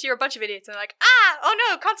 realize this? You're a bunch of idiots. And they're like, oh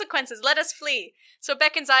no, consequences, let us flee. So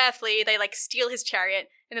Beck and Zaya flee, they, steal his chariot,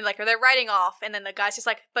 and then, they're riding off, and then the guy's just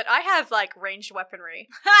like, but I have, ranged weaponry.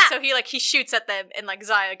 So he shoots at them, and,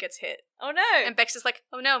 Zaya gets hit. Oh no! And Beck's just like,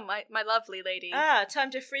 oh no, my lovely lady.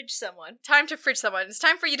 Time to fridge someone. It's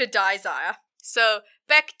time for you to die, Zaya. So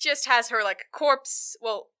Beck just has her, corpse,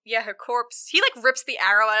 her corpse. He, rips the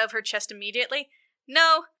arrow out of her chest immediately.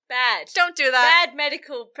 No. Bad. Don't do that. Bad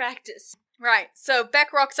medical practice. Right, so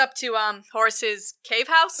Beck rocks up to Horus's cave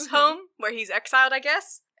house home, where he's exiled, I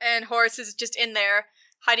guess. And Horus is just in there,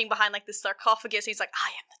 hiding behind, this sarcophagus. He's like, I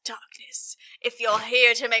am the darkness. If you're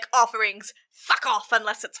here to make offerings, fuck off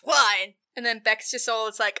unless it's wine. And then Beck's just all,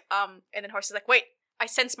 it's like, and then Horse is like, wait, I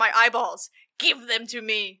sense my eyeballs. Give them to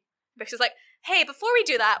me. Beck's is like, hey, before we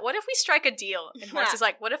do that, what if we strike a deal? And Horse is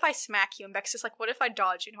like, what if I smack you? And Beck's just like, what if I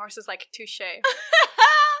dodge you? And Horse is like, touche.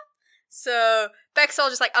 So Beck's all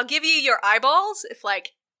just like, I'll give you your eyeballs if, like,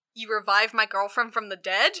 you revive my girlfriend from the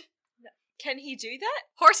dead. Can he do that?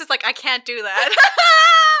 Horse is like, I can't do that.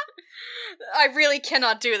 I really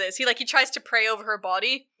cannot do this. He tries to pray over her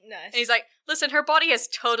body. Nice. And he's like, listen, her body is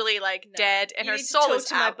totally, dead, and her soul is out. You need to talk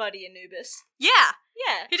to my buddy Anubis. Yeah.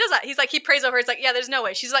 Yeah. He does that. He's like, he prays over her. It's like, yeah, there's no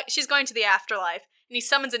way. She's like, she's going to the afterlife. And he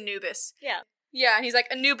summons Anubis. Yeah. Yeah, and he's like,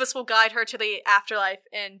 Anubis will guide her to the afterlife.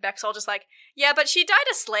 And Beck's all just like, yeah, but she died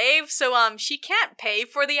a slave, so, she can't pay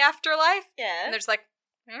for the afterlife. Yeah. And they're just like,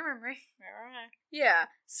 yeah.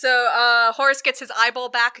 So, Horus gets his eyeball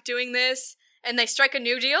back doing this, and they strike a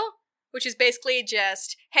new deal, which is basically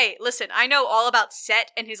just, hey, listen, I know all about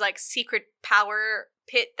Set and his, secret power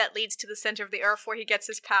pit that leads to the center of the earth where he gets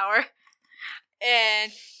his power.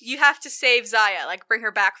 And you have to save Zaya, bring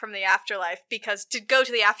her back from the afterlife, because to go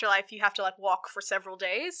to the afterlife, you have to, walk for several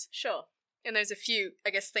days. Sure. And there's a few,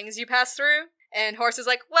 things you pass through. And Horus is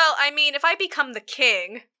like, well, I mean, if I become the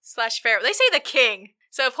king / pharaoh, they say the king.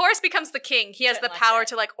 So if Horus becomes the king, he has the power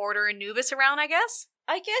to, order Anubis around, I guess?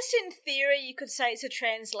 I guess in theory you could say it's a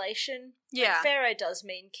translation. Yeah. Pharaoh does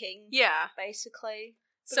mean king. Yeah. Basically.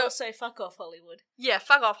 But so, also, fuck off, Hollywood. Yeah,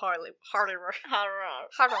 fuck off, Hollywood.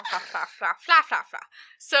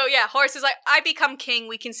 So, yeah, Horus is like, I become king,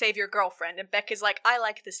 we can save your girlfriend. And Beck is like, I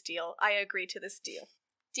like this deal. I agree to this deal.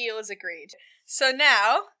 Deal is agreed. So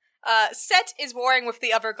now, Set is warring with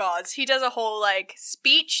the other gods. He does a whole,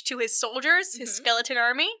 speech to his soldiers, his skeleton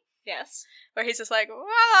army. Yes. Where he's just like, wah,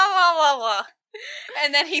 wah, wah, wah.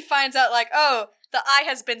 And then he finds out, oh, the eye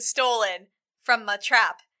has been stolen from a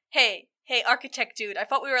trap. Hey, architect dude, I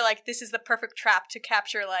thought we were this is the perfect trap to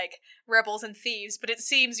capture, rebels and thieves, but it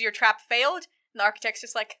seems your trap failed. And the architect's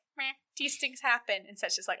just like, meh, these things happen. And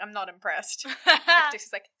Set's just like, I'm not impressed. Architect's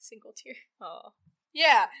just like, single tear. Oh.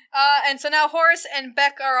 Yeah, and so now Horus and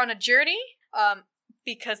Beck are on a journey,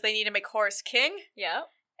 because they need to make Horus king. Yeah.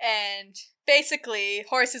 And basically,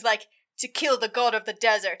 Horus is like, to kill the god of the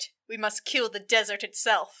desert, we must kill the desert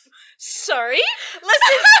itself. Sorry?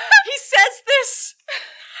 Listen, he says this.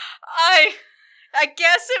 I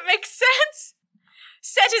guess it makes sense.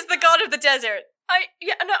 Set is the god of the desert. I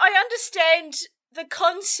understand the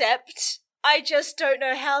concept. I just don't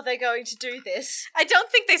know how they're going to do this. I don't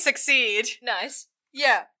think they succeed. Nice.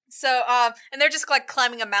 Yeah. So, and they're just,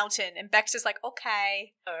 climbing a mountain, and Beck's just like,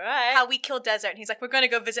 okay. Alright. How we kill desert. And he's like, we're gonna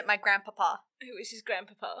go visit my grandpapa. Who is his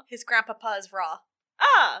grandpapa? His grandpapa is Ra.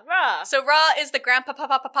 Ah, Ra. So Ra is the grandpapa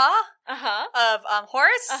Uh-huh. of,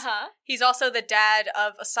 Horus. Uh-huh. He's also the dad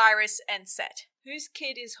of Osiris and Set. Whose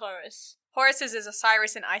kid is Horus? Horus is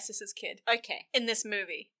Osiris and Isis's kid. Okay. In this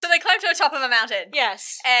movie. So they climb to the top of a mountain.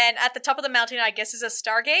 Yes. And at the top of the mountain, I guess, is a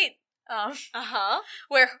Stargate.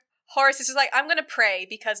 Where Horus is just like, I'm gonna pray,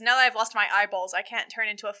 because now that I've lost my eyeballs, I can't turn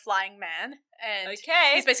into a flying man. And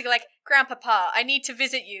he's basically like, Grandpapa, I need to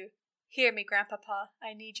visit you. Hear me, Grandpapa.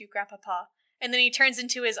 I need you, Grandpapa. And then he turns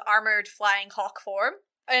into his armored flying hawk form.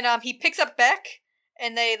 And he picks up Beck,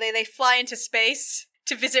 and they fly into space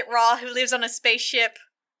to visit Ra, who lives on a spaceship.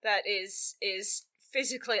 That is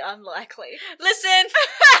physically unlikely. Listen!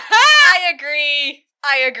 I agree.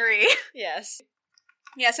 Yes.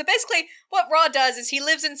 Yeah, so basically, what Ra does is he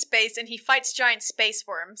lives in space and he fights giant space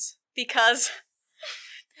worms. Because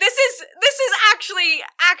this is actually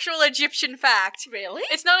actual Egyptian fact. Really?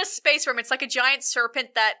 It's not a space worm, it's like a giant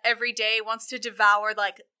serpent that every day wants to devour,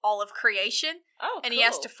 all of creation. Oh, and cool. he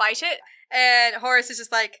has to fight it. And Horus is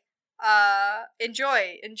just like,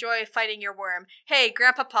 enjoy fighting your worm. Hey,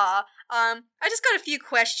 Grandpapa, I just got a few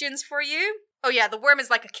questions for you. Oh yeah, the worm is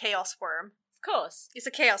like a chaos worm. Of course. It's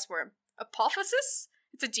a chaos worm. Apophysis?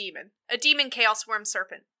 It's a demon. A demon chaos worm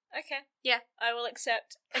serpent. Okay. Yeah. I will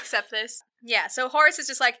accept. Accept this. Yeah, so Horus is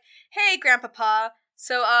just like, hey, Grandpapa,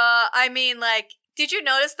 so, did you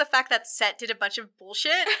notice the fact that Set did a bunch of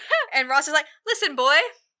bullshit? And Ross is like, listen, boy,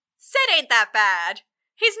 Set ain't that bad.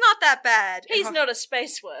 He's not that bad. He's not a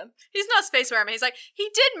space worm. He's not a space worm. And he's like, he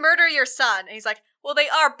did murder your son. And he's like, well, they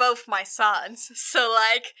are both my sons. So,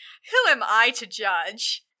 who am I to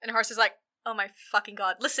judge? And Horus is like, oh my fucking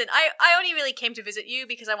god. Listen, I only really came to visit you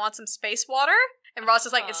because I want some space water. And Ross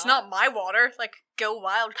is like, it's not my water. Go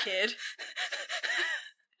wild, kid.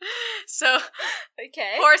 So,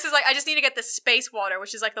 okay. Horus is like, I just need to get the space water,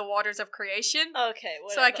 which is the waters of creation. Okay,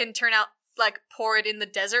 whatever. So I can turn out, pour it in the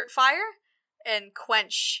desert fire and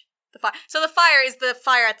quench the fire. So the fire is the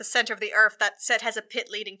fire at the center of the earth that Set has a pit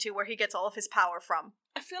leading to where he gets all of his power from.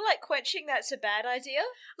 I feel like quenching that's a bad idea.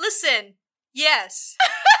 Listen, Yes.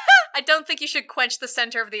 I don't think you should quench the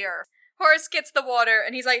center of the earth. Horace gets the water,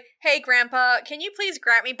 and he's like, hey, Grandpa, can you please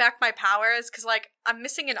grant me back my powers? Because, like, I'm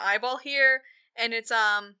missing an eyeball here, and it's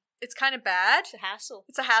kind of bad. It's a hassle.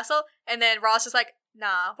 It's a hassle. And then Ross is like,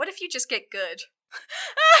 nah, what if you just get good?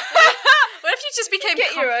 What if you just became...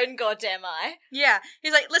 Get your own goddamn eye. Yeah.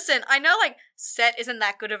 He's like, listen, I know, like, Set isn't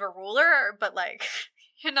that good of a ruler, but, like,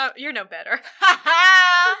 you're no better.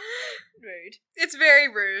 Rude. It's very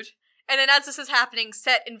rude. And then as this is happening,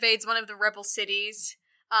 Set invades one of the rebel cities.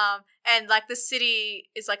 And, like, the city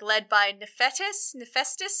is, like, led by Nephestus?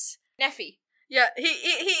 Nephi. Yeah,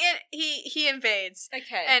 he invades.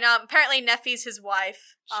 Okay. And, apparently Nephi's his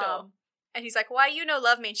wife. Sure. And he's like, why you no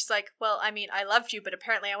love me? And she's like, well, I mean, I loved you, but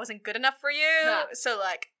apparently I wasn't good enough for you. Huh. So,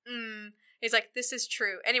 like, He's like, this is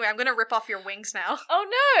true. Anyway, I'm gonna rip off your wings now. Oh,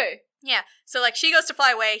 no! Yeah. So, like, she goes to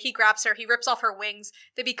fly away, he grabs her, he rips off her wings,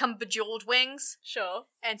 they become bejeweled wings. Sure.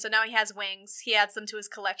 And so now he has wings. He adds them to his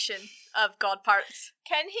collection of god parts.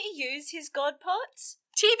 Can he use his god parts?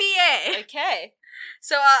 TBA! Okay.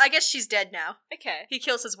 So, I guess she's dead now. Okay. He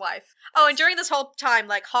kills his wife. Oh, and during this whole time,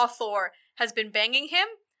 like, Hathor has been banging him,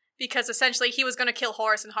 because essentially he was gonna kill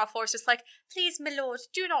Horus, and Hathor's just like, please, my lord,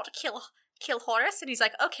 do not kill Horus. And he's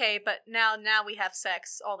like, okay, but now we have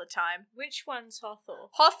sex all the time. Which one's Hathor?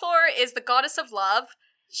 Hathor is the goddess of love.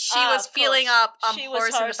 She was feeling up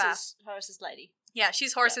Horus in the back. Horus's lady. Yeah,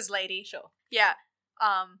 she's Horus's lady. Sure. Yeah.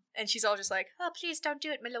 And she's all just like, oh, please don't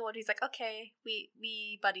do it, my lord. He's like, okay,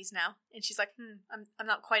 we buddies now. And she's like, I'm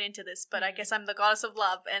not quite into this, but I guess I'm the goddess of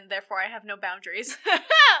love, and therefore I have no boundaries.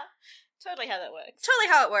 Totally how that works.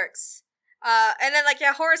 Totally how it works. And then, like,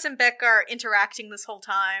 yeah, Horus and Beck are interacting this whole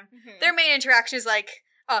time. Mm-hmm. Their main interaction is like,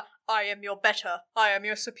 I am your better, I am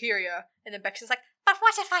your superior. And then Beck's just like, but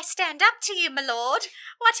what if I stand up to you, my lord?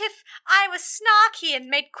 What if I was snarky and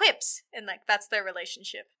made quips? And, like, that's their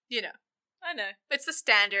relationship, you know. I know. It's the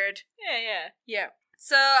standard. Yeah.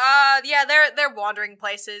 So, yeah, they're wandering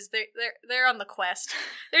places. They're on the quest.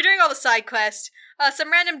 They're doing all the side quests.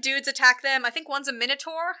 Some random dudes attack them. I think one's a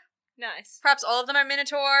Minotaur. Nice. Perhaps all of them are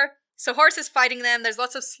Minotaur. So Horus is fighting them. There's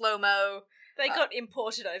lots of slow-mo. They got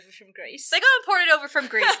imported over from Greece.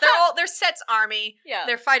 They're Set's army. Yeah.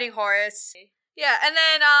 They're fighting Horus. Yeah, and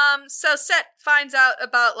then, so Set finds out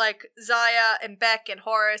about, like, Zaya and Beck and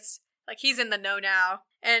Horus. Like, he's in the know now.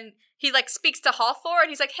 And he, like, speaks to Hathor, and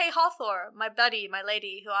he's like, hey, Hathor, my buddy, my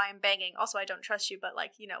lady, who I am banging. Also, I don't trust you, but,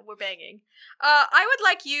 like, you know, we're banging. I would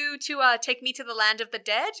like you to, take me to the land of the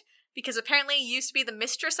dead, because apparently you used to be the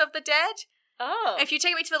mistress of the dead. Oh. If you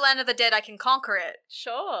take me to the land of the dead, I can conquer it.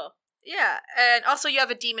 Sure. Yeah, and also you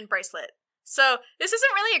have a demon bracelet. So, this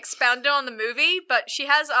isn't really expounded on in the movie, but she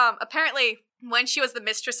has, apparently, when she was the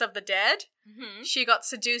mistress of the dead, she got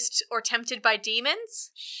seduced or tempted by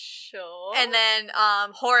demons. Sure. And then,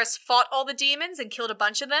 Horus fought all the demons and killed a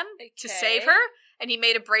bunch of them to save her, and he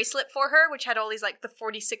made a bracelet for her, which had all these, like, the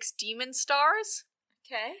 46 demon stars.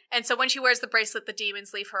 Okay. And so when she wears the bracelet, the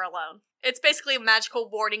demons leave her alone. It's basically a magical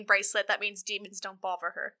warding bracelet that means demons don't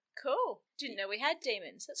bother her. Cool. Didn't know we had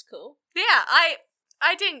demons. That's cool. Yeah,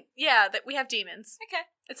 I didn't, yeah, that we have demons. Okay.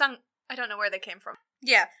 I don't know where they came from.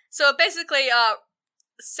 Yeah, so basically,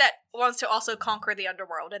 Set wants to also conquer the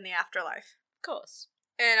underworld and the afterlife. Of course.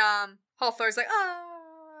 And, Hathor's like,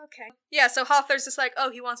 oh, okay. Yeah, so Hathor's just like,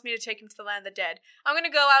 oh, he wants me to take him to the land of the dead. I'm gonna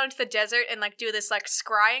go out into the desert and, like, do this, like,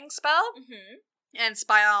 scrying spell. And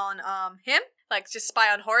spy on, him. Like, just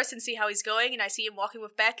spy on Horus and see how he's going, and I see him walking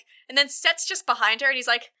with Beck. And then Set's just behind her, and he's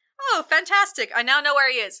like, oh, fantastic, I now know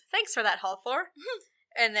where he is. Thanks for that, Hathor.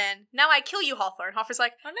 And then, now I kill you, Hathor. And Hathor's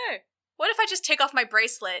like, oh no. What if I just take off my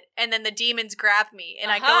bracelet, and then the demons grab me,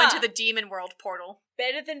 and I go into the demon world portal?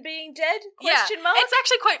 Better than being dead? Question mark? It's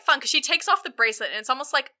actually quite fun, because she takes off the bracelet, and it's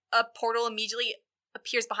almost like a portal immediately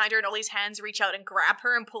appears behind her, and all these hands reach out and grab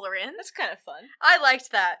her and pull her in. That's kind of fun. I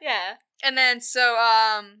liked that. Yeah. And then, so,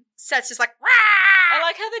 Set's just like, rah! I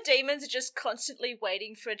like how the demons are just constantly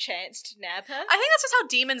waiting for a chance to nab her. I think that's just how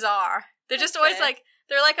demons are. They're just always like,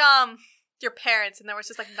 they're like, your parents, and they're always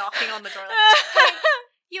just, like, knocking on the door, like, hey,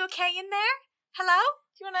 you okay in there? Hello?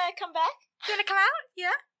 Do you want to come back? Do you want to come out?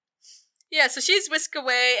 Yeah? Yeah, so she's whisked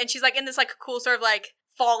away, and she's, like, in this, like, cool sort of, like,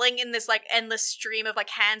 falling in this, like, endless stream of,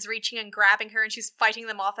 like, hands reaching and grabbing her, and she's fighting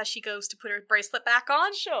them off as she goes to put her bracelet back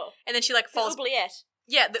on. Sure. And then she, like, falls... The oubliette.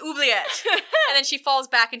 Yeah, the oubliette. And then she falls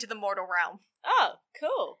back into the mortal realm. Oh,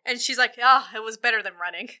 cool. And she's like, it was better than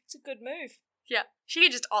running. It's a good move. Yeah. She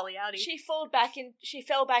could just ollie outie. She fell back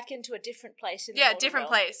into a different place in the mortal different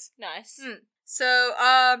realm. place. Nice. So,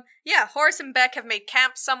 yeah, Horus and Beck have made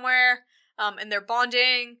camp somewhere, and they're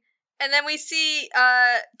bonding. And then we see,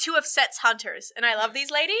 two of Set's hunters. And I love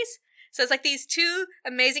these ladies. So it's like these two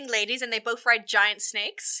amazing ladies, and they both ride giant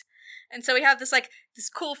snakes. And so we have this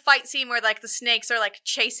cool fight scene where like the snakes are like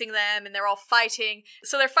chasing them, and they're all fighting.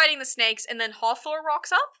 So they're fighting the snakes, and then Hathor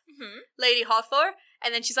rocks up, Lady Hathor,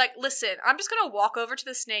 and then she's like, "Listen, I'm just gonna walk over to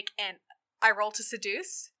the snake, and I roll to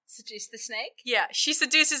seduce." Seduce the snake? Yeah, she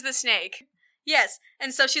seduces the snake. Yes,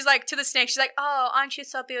 and so she's like, to the snake, she's like, "Oh, aren't you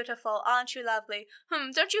so beautiful? Aren't you lovely?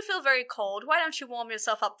 Don't you feel very cold? Why don't you warm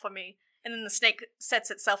yourself up for me?" And then the snake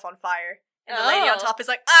sets itself on fire. And the lady on top is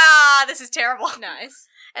like, this is terrible. Nice.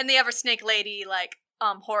 And the other snake lady, like,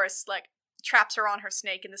 Horus, like, traps her on her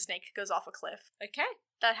snake, and the snake goes off a cliff. Okay.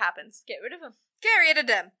 That happens. Get rid of him. Get rid of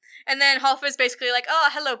them. And then Hathor is basically like, "Oh,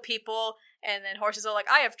 hello, people." And then Horus is all like,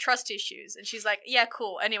 "I have trust issues." And she's like, "Yeah,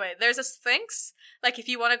 cool. Anyway, there's a sphinx. Like, if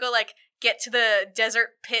you want to go, like, get to the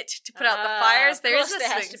desert pit to put out the fires, there's a sphinx.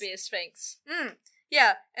 There has to be a sphinx.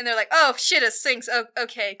 Yeah. And they're like, "Oh, shit, a sphinx. Oh,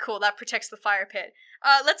 okay, cool. That protects the fire pit.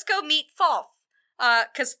 Let's go meet Thoth.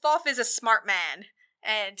 Because Thoth is a smart man.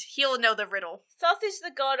 And he'll know the riddle." Thoth is the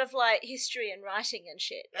god of, like, history and writing and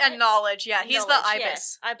shit, right? And knowledge, yeah. He's the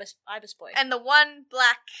Ibis. Yeah. Ibis boy. And the one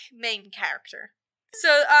black main character.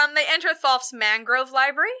 So, they enter Thoth's mangrove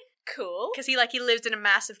library. Cool. Because he lives in a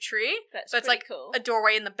massive tree. That's but it's, like, cool. a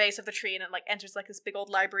doorway in the base of the tree, and it, like, enters, like, this big old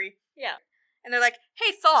library. Yeah. And they're like,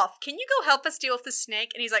 "Hey, Thoth, can you go help us deal with this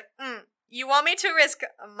snake?" And he's like, "You want me to risk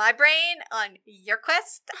my brain on your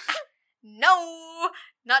quest?" "No,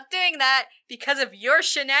 not doing that. Because of your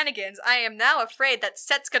shenanigans, I am now afraid that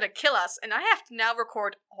Set's gonna kill us, and I have to now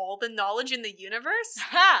record all the knowledge in the universe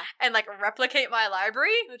and, like, replicate my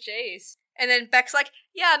library." Oh, jeez. And then Beck's like,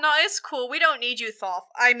 "Yeah, no, it's cool. We don't need you, Thoth.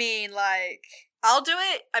 I mean, like, I'll do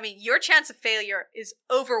it. I mean, your chance of failure is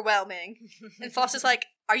overwhelming." And Thoth's is like,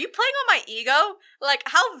 "Are you playing on my ego? Like,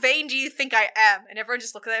 how vain do you think I am?" And everyone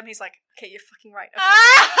just looks at him, and he's like, "Okay, you're fucking right."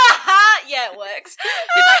 Okay. Yeah, it works.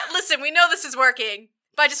 He's like, "Listen, we know this is working,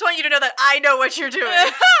 but I just want you to know that I know what you're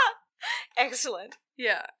doing." Excellent.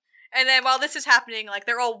 Yeah. And then while this is happening, like,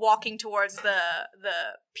 they're all walking towards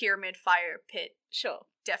the pyramid fire pit. Sure.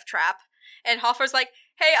 Death trap. And Hathor's like,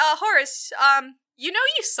 "Hey, Horus, you know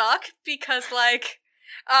you suck, because, like,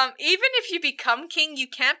 even if you become king, you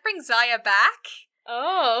can't bring Zaya back."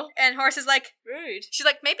 Oh. And Horus is like, rude. She's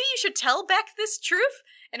like, "Maybe you should tell Beck this truth."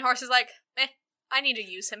 And Horus is like, I need to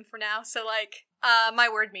use him for now, so, like, my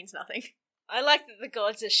word means nothing. I like that the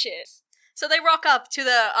gods are shit. So they rock up to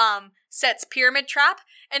the, Set's pyramid trap,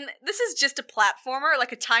 and this is just a platformer,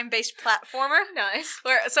 like a time-based platformer. Nice.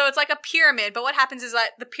 So it's like a pyramid, but what happens is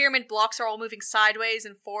that the pyramid blocks are all moving sideways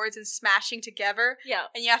and forwards and smashing together. Yeah.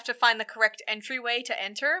 And you have to find the correct entryway to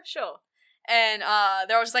enter. Sure. And,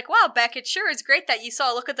 they're all just like, "Wow, Beck, it sure is great that you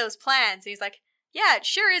saw a look at those plans." And he's like, "Yeah, it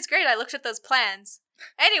sure is great. I looked at those plans.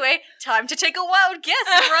 Anyway, time to take a wild guess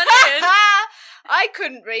and run in." I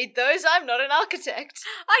couldn't read those. I'm not an architect.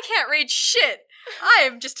 "I can't read shit. I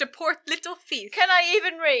am just a poor little thief." Can I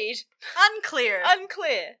even read? Unclear.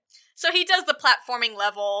 So he does the platforming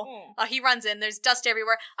level. He runs in. There's dust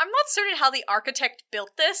everywhere. I'm not certain how the architect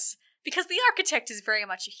built this, because the architect is very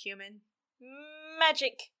much a human.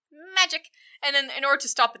 Magic. And then in order to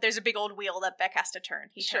stop it, there's a big old wheel that Beck has to turn.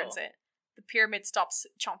 He turns it. The pyramid stops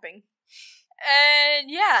chomping.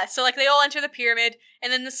 And yeah, so, like, they all enter the pyramid,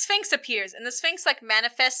 and then the Sphinx appears, and the Sphinx, like,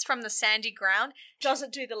 manifests from the sandy ground.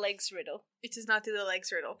 Doesn't do the legs riddle. It does not do the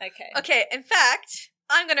legs riddle. Okay, in fact,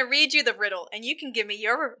 I'm gonna read you the riddle, and you can give me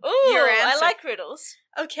your answer. I like riddles.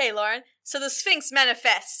 Okay, Lauren. So the Sphinx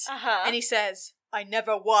manifests, Uh-huh. and he says, "I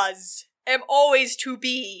never was, am always to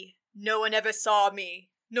be. No one ever saw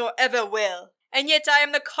me, nor ever will. And yet I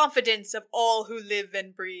am the confidence of all who live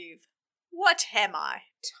and breathe. What am I?"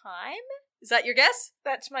 Time? Is that your guess?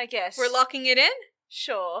 That's my guess. We're locking it in?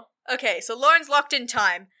 Sure. Okay, so Lauren's locked in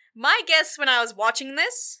time. My guess when I was watching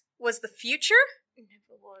this was the future. It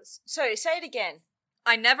never was. So, say it again.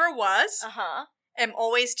 I never was. Uh-huh. Am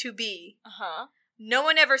always to be. Uh-huh. No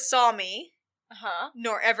one ever saw me. Uh-huh.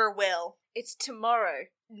 Nor ever will. It's tomorrow.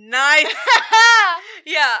 Nice.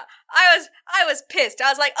 Yeah, I was pissed. I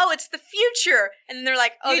was like, "Oh, it's the future." And then they're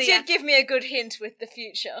like, "Oh, you did give me a good hint with the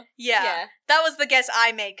future. Yeah. That was the guess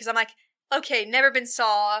I made, because I'm like, okay, never been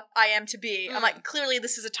saw, I am to be. I'm like, clearly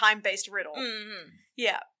this is a time-based riddle. Mm-hmm.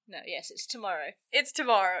 Yeah. No, yes, it's tomorrow. It's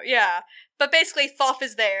tomorrow, yeah. But basically, Thoth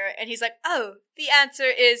is there, and he's like, "Oh, the answer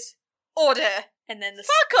is order." And then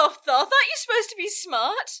Fuck off, Thoth. Aren't you supposed to be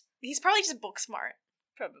smart? He's probably just book smart.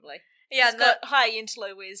 Probably. Yeah, He's got high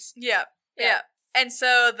Intelo whiz. Yeah. And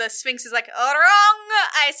so the Sphinx is like, "Oh,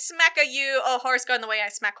 wrong! I smack a you." Oh, Horus going the way I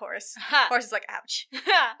smack Horus. Horus is like, "Ouch."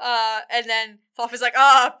 And then Thoth is like,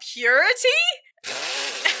 "Purity?"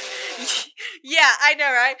 Yeah, I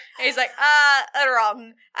know, right? And he's like,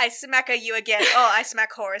 wrong. I smack you again. Oh, I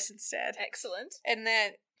smack Horus instead. Excellent. And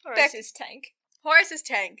then Horus is Tank. Horus is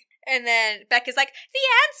Tank. And then Beck is like, the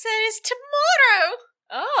answer is tomorrow.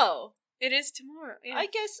 Oh. It is tomorrow. Yeah. I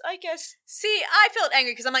guess. See, I felt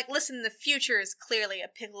angry because I'm like, listen, the future is clearly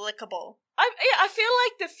applicable. I feel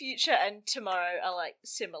like the future and tomorrow are like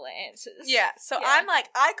similar answers. Yeah, so yeah. I'm like,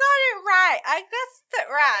 I got it right. I got it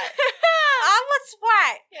right. I was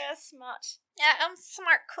right. Yeah, smart. Yeah, I'm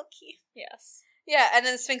smart cookie. Yes. Yeah, and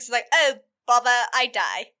then the Sphinx is like, oh, bother, I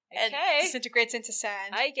die. Okay. And disintegrates into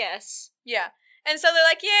sand. I guess. Yeah. And so they're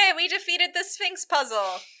like, yay, we defeated the Sphinx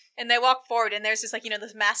puzzle. And they walk forward, and there's just like,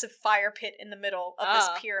 this massive fire pit in the middle of this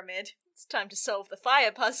pyramid. It's time to solve the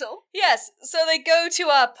fire puzzle. Yes, so they go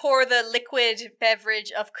to pour the liquid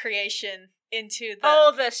beverage of creation into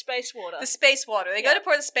the space water. The space water. They go to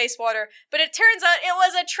pour the space water, but it turns out it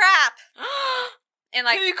was a trap. And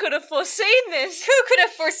like, who could have foreseen this? Who could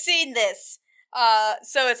have foreseen this?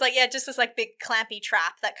 So it's like, just this like big clampy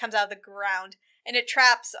trap that comes out of the ground, and it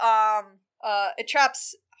traps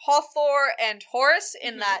Hathor and Horus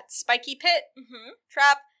in that spiky pit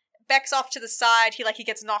trap. Beck's off to the side. He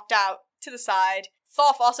gets knocked out to the side.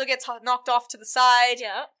 Thoth also gets knocked off to the side.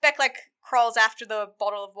 Yeah. Beck crawls after the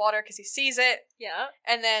bottle of water because he sees it. Yeah.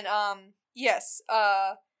 And then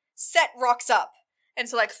Set rocks up, and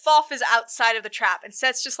so Thoth is outside of the trap, and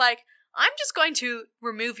Set's just like, I'm just going to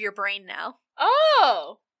remove your brain now.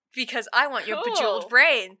 Oh. Because I want your bejeweled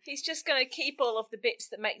brain. He's just going to keep all of the bits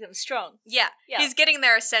that make them strong. Yeah. He's getting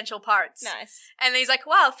their essential parts. Nice. And he's like,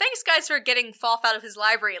 wow, thanks guys for getting Thoth out of his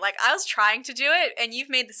library. I was trying to do it, and you've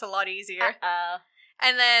made this a lot easier.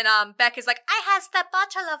 And then Beck is like, I has the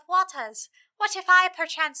bottle of waters. What if I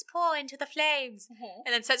perchance pour into the flames?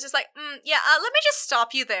 And then Set's just like, let me just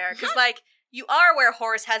stop you there. Because, you are where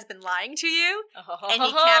Horus has been lying to you, and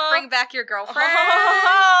he can't bring back your girlfriend.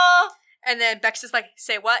 And then Beck's just like,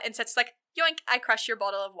 say what? And Set's like, yoink, I crushed your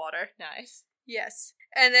bottle of water. Nice. Yes.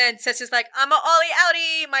 And then Set's just like, I'm a ollie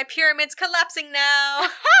outie, my pyramid's collapsing now.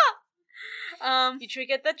 You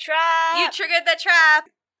triggered the trap.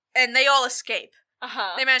 And they all escape.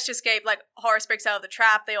 Uh-huh. They manage to escape. Horus breaks out of the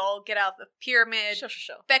trap, they all get out of the pyramid.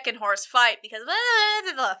 Sure. Beck and Horus fight because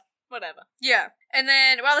whatever. Yeah. And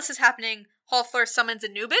then while this is happening, Hathor summons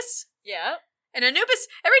Anubis. Yeah. And Anubis,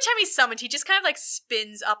 every time he's summoned, he just kind of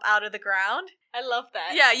spins up out of the ground. I love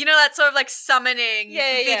that. Yeah, that sort of summoning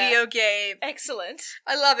video game. Excellent.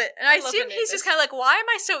 I love it. And I assume Anubis. He's just kind of why am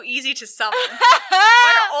I so easy to summon?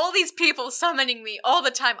 Why are all these people summoning me all the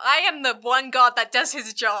time? I am the one god that does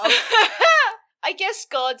his job. I guess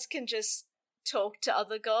gods can just talk to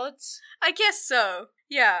other gods. I guess so.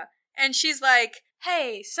 Yeah. And she's like,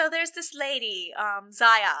 hey, so there's this lady,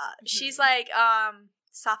 Zaya. She's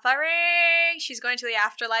suffering. She's going to the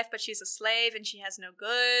afterlife, but she's a slave and she has no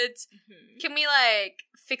goods. Can we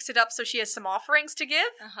fix it up so she has some offerings to give?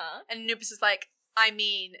 And Anubis is like, I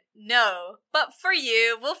mean, no, but for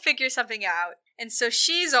you, we'll figure something out. And so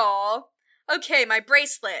she's all, okay, my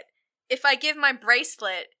bracelet. If I give my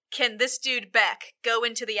bracelet, can this dude Beck go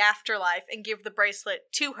into the afterlife and give the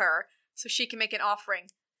bracelet to her so she can make an offering?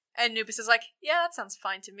 And Anubis is like, yeah, that sounds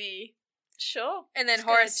fine to me. Sure. And then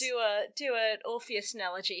Horus do an Orpheus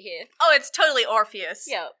analogy here. Oh, it's totally Orpheus.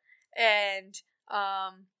 Yeah. And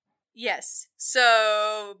yes.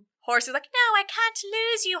 So Horus is like, no, I can't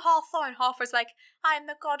lose you, Hathor. And Hathor's like, I'm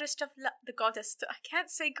the goddess of the goddess. I can't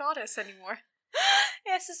say goddess anymore.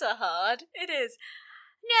 Yes, this is hard. It is.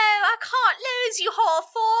 No, I can't lose you,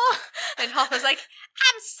 Hathor. And Hathor's like,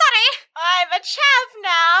 I'm sorry. I'm a chav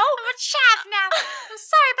now. I'm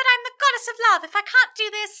sorry, but I'm the goddess of love. If I can't do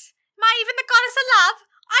this, am I even the goddess of love?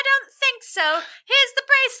 I don't think so. Here's the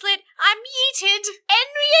bracelet. I'm yeeted.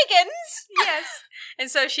 Henry Higgins. Yes.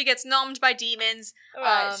 And so she gets nommed by demons.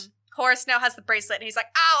 Right. Horus now has the bracelet, and he's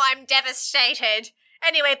like, oh, I'm devastated.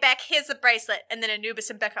 Anyway, Beck, here's the bracelet. And then Anubis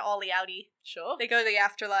and Beck are ollie outie. Sure. They go to the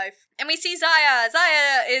afterlife. And we see Zaya.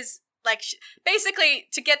 Zaya is, basically,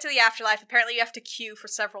 to get to the afterlife, apparently you have to queue for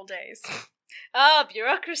several days.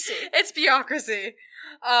 Bureaucracy. It's bureaucracy.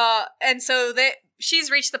 And so she's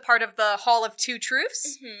reached the part of the Hall of Two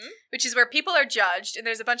Truths, which is where people are judged, and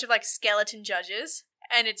there's a bunch of, skeleton judges,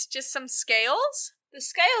 and it's just some scales. The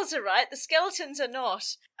scales are right, the skeletons are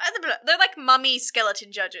not. They're like mummy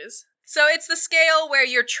skeleton judges. So it's the scale where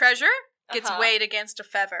your treasure gets weighed against a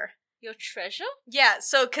feather. Your treasure? Yeah,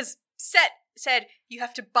 so, because Set said you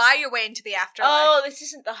have to buy your way into the afterlife. Oh, this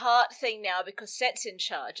isn't the heart thing now because Set's in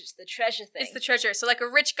charge. It's the treasure thing. It's the treasure. So,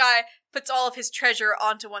 a rich guy puts all of his treasure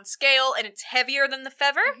onto one scale, and it's heavier than the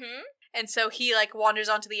feather. And so he, wanders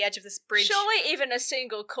onto the edge of this bridge. Surely even a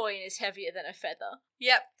single coin is heavier than a feather.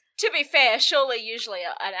 Yep. To be fair, surely usually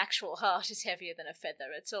an actual heart is heavier than a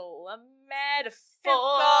feather. It's all a metaphor.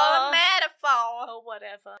 A metaphor. Or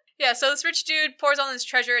whatever. Yeah, so this rich dude pours on this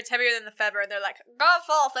treasure, it's heavier than the feather, and they're like, go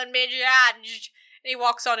forth and be judged. And he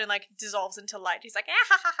walks on and, like, dissolves into light. He's like, ah,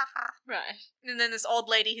 ha, ha, ha, ha. Right. And then this old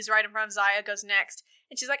lady who's right in front of Zaya goes next.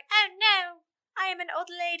 And she's like, oh no, I am an old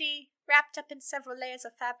lady, wrapped up in several layers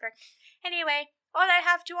of fabric. Anyway, all I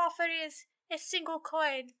have to offer is a single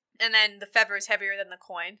coin. And then the feather is heavier than the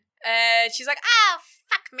coin. And she's like, oh,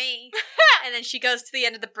 fuck me. And then she goes to the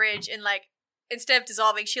end of the bridge and, like, instead of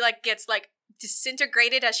dissolving, she, like, gets, like,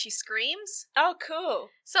 disintegrated as she screams. Oh, cool.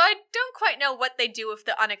 So I don't quite know what they do with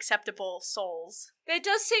the unacceptable souls. There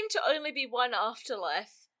does seem to only be one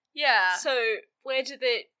afterlife. Yeah. So where do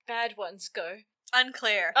the bad ones go?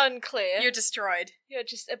 Unclear. Unclear. You're destroyed. You're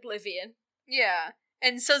just oblivion. Yeah.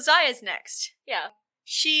 And so Zaya's next. Yeah.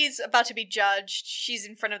 She's about to be judged. She's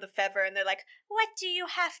in front of the feather, and they're like, what do you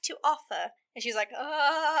have to offer? And she's like,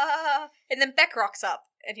 ah. And then Beck rocks up,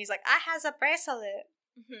 and he's like, I has a bracelet.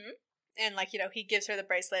 Mm-hmm. And, like, you know, he gives her the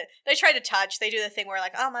bracelet. They try to touch. They do the thing where,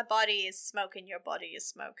 like, oh, my body is smoke and your body is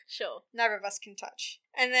smoke. Sure. Neither of us can touch.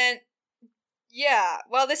 And then, yeah,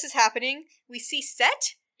 while this is happening, we see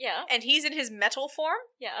Set. Yeah. And he's in his metal form.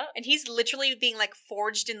 Yeah. And he's literally being, like,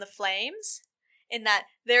 forged in the flames. In that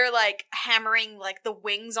they're, like, hammering, like, the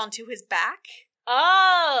wings onto his back.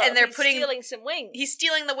 Oh! And they're he's putting... stealing some wings. He's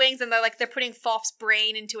stealing the wings, and they're putting Fof's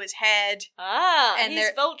brain into his head. Ah, and he's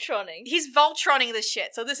Voltroning. He's Voltroning this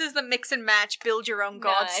shit. So this is the mix and match, build your own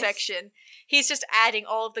god section. He's just adding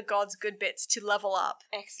all of the god's good bits to level up.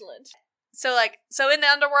 Excellent. So in the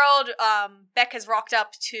underworld, Beck has rocked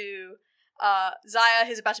up to Zaya,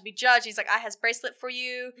 who's about to be judged. He's like, I has bracelet for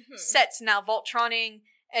you. Mm-hmm. Set's now Voltroning,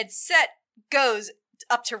 and Set goes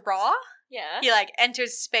up to Ra. Yeah. He, like,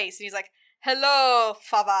 enters space, and he's like, hello,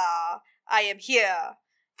 Fava. I am here.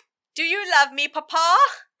 Do you love me, Papa?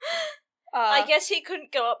 I guess he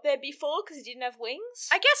couldn't go up there before because he didn't have wings?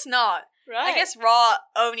 I guess not. Right. I guess Ra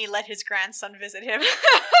only let his grandson visit him.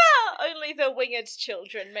 Only the winged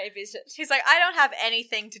children may visit. He's like, I don't have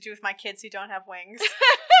anything to do with my kids who don't have wings.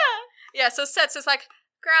 Yeah, so Set's just like,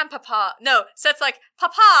 Grandpapa. No, Set's like,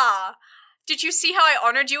 Papa! Did you see how I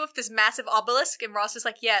honored you with this massive obelisk? And Ross is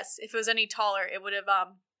like, yes, if it was any taller, it would have,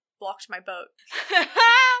 blocked my boat.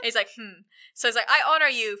 He's like, So he's like, I honor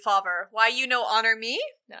you, father. Why you no honor me?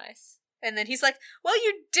 Nice. And then he's like, well,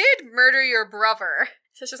 you did murder your brother.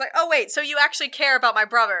 So she's like, oh, wait, so you actually care about my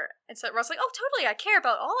brother. And so Ross is like, oh, totally, I care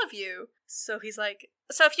about all of you. So he's like,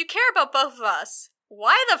 so if you care about both of us,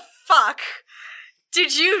 why the fuck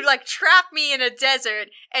did you, like, trap me in a desert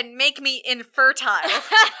and make me infertile?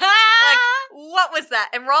 Like, what was that?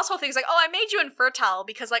 And Ross' whole thing is like, oh, I made you infertile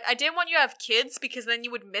because, like, I didn't want you to have kids because then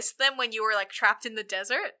you would miss them when you were, like, trapped in the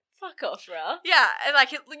desert. Fuck off, Ra. Yeah, and,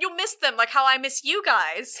 like, you'll miss them like how I miss you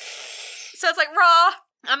guys. So it's like, Ra,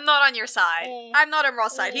 I'm not on your side. I'm not on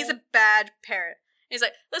Ra's side. He's a bad parent. And he's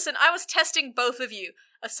like, listen, I was testing both of you.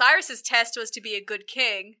 Osiris's test was to be a good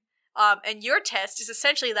king, and your test is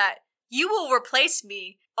essentially that you will replace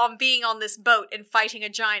me on being on this boat and fighting a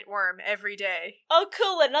giant worm every day. Oh,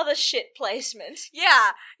 cool, another shit placement.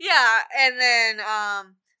 Yeah, and then,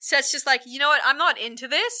 Set's just like, you know what, I'm not into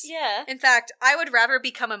this. Yeah. In fact, I would rather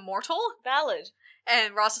become immortal. Valid.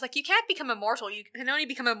 And Ross is like, you can't become immortal, you can only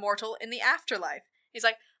become immortal in the afterlife. He's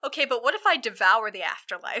like, okay, but what if I devour the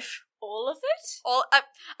afterlife? All of it?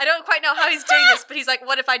 I don't quite know how he's doing this, but he's like,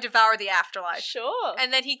 what if I devour the afterlife? Sure.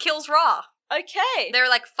 And then he kills Ra. Okay. They're,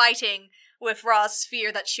 like, fighting with Ra's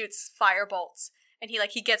sphere that shoots fire bolts. And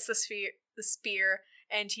he gets the spear,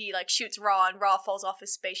 and he, like, shoots Ra, and Ra falls off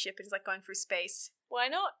his spaceship and is, like, going through space. Why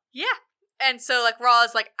not? Yeah. And so, like,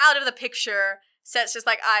 Ra's, like, out of the picture. Set's just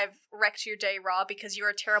like, I've wrecked your day, Ra, because you're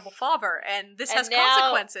a terrible father, and this has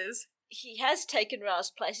consequences. He has taken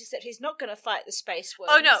Ra's place, except he's not going to fight the space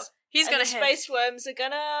worms. Oh, no. He's going to the space worms are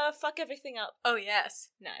going to fuck everything up. Oh, yes.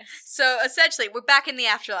 Nice. So, essentially, we're back in the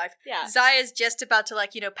afterlife. Yeah. Zaya's just about to,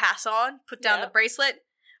 like, pass on, put down the bracelet,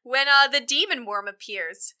 when the demon worm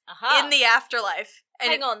appears in the afterlife.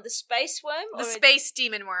 And Hang on, the space worm? The space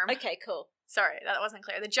demon worm. Okay, cool. Sorry, that wasn't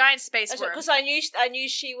clear. The giant space worm. Because I knew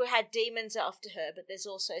she had demons after her, but there's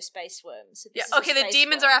also space worms. So okay, the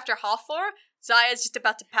demons are after Hathor. Zaya's just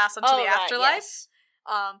about to pass on to the afterlife. Yes.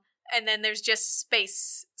 And then there's just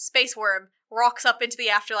space worm rocks up into the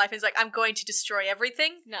afterlife and is like, I'm going to destroy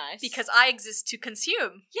everything. Nice. Because I exist to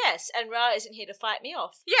consume. Yes, and Ra isn't here to fight me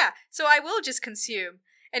off. Yeah, so I will just consume.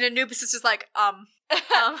 And Anubis is just like,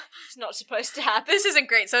 It's not supposed to happen. This isn't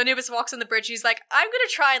great. So Anubis walks on the bridge. He's like, I'm gonna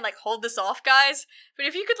try and, like, hold this off, guys. But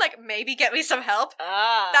if you could, like, maybe get me some help,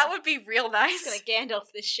 that would be real nice. He's gonna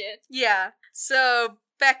Gandalf this shit. Yeah. So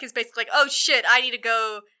Beck is basically like, oh shit, I need to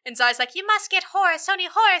go. And Zai's like, you must get Horace. Only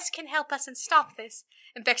Horace can help us and stop this.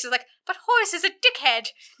 And Beck's just like, but Horace is a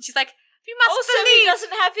dickhead. And she's like, you must also, believe. He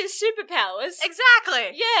doesn't have his superpowers.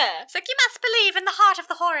 Exactly. Yeah. It's like, you must believe in the heart of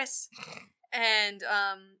the Horace. And,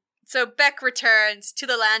 so Beck returns to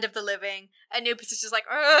the land of the living. Anubis is just like,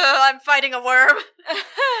 I'm fighting a worm.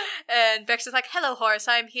 And Beck's just like, hello, Horace,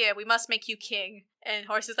 I am here. We must make you king. And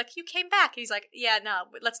Horace is like, you came back. And he's like, yeah, no,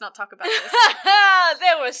 let's not talk about this.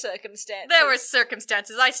 There were circumstances. There were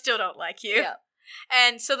circumstances. I still don't like you. Yeah.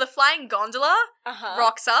 And so the flying gondola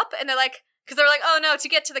rocks up, and they're like, because they're like, oh no, to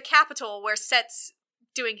get to the capital where Set's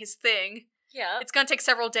doing his thing, it's gonna take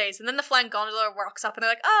several days. And then the flying gondola rocks up, and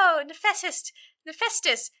they're like, oh,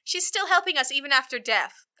 Nephistus, she's still helping us even after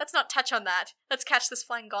death. Let's not touch on that. Let's catch this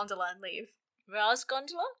flying gondola and leave. Ra's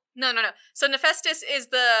gondola? No. So Nephistus is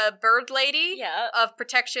the bird lady of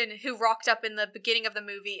protection who rocked up in the beginning of the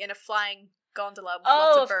movie in a flying gondola with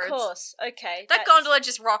lots of birds. Oh, of course. Okay. That gondola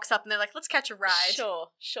just rocks up and they're like, let's catch a ride. Sure.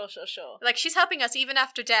 Like, she's helping us even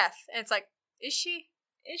after death. And it's like, is she?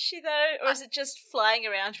 Is she, though? Or is it just flying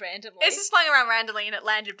around randomly? It's just flying around randomly and it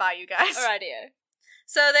landed by you guys. Alrighty-o.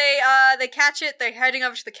 So they catch it, they're heading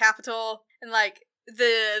over to the capital, and like,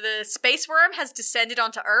 the space worm has descended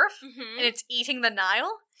onto Earth, and it's eating the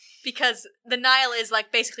Nile, because the Nile is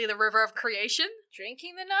like basically the river of creation.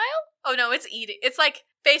 Drinking the Nile? Oh no, it's eating. It's like,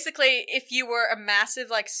 basically, if you were a massive,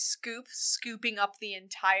 like, scooping up the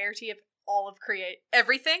entirety of all of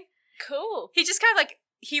everything. Cool. He just kind of, like,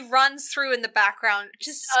 he runs through in the background.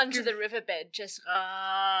 Just under the riverbed, just...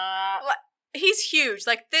 He's huge.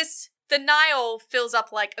 Like, the Nile fills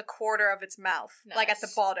up, like, a quarter of its mouth. Nice. Like, at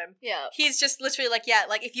the bottom. Yeah. He's just literally, like,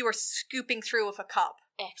 like if you were scooping through with a cup.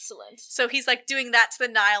 Excellent. So he's, like, doing that to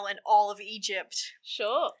the Nile and all of Egypt.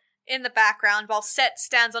 Sure. In the background, while Set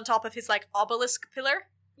stands on top of his, like, obelisk pillar.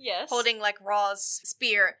 Yes. Holding, like, Ra's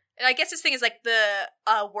spear. And I guess this thing is, like, the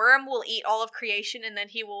worm will eat all of creation, and then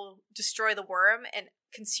he will destroy the worm and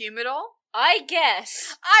consume it all. I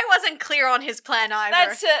guess. I wasn't clear on his plan either.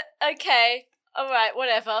 That's it. Okay. Alright,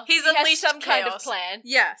 whatever. He has some kind of plan.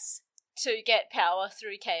 Yes. To get power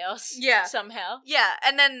through chaos. Yeah. Somehow. Yeah,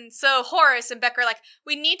 and then, so Horace and Beck are like,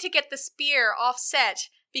 we need to get the spear off Set,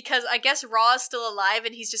 because I guess Ra's still alive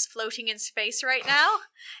and he's just floating in space right now.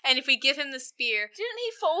 And if we give him the spear... Didn't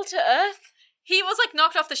he fall to Earth? He was, like,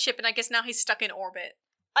 knocked off the ship, and I guess now he's stuck in orbit.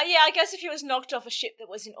 Yeah, I guess if he was knocked off a ship that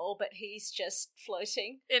was in orbit, he's just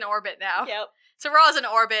floating. In orbit now. Yep. So Ra's in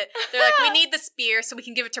orbit. They're like, we need the spear so we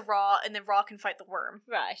can give it to Ra, and then Ra can fight the worm.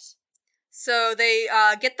 Right. So they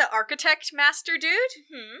get the architect master dude.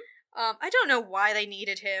 Mm-hmm. I don't know why they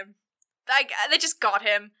needed him. They just got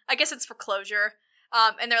him. I guess it's for closure.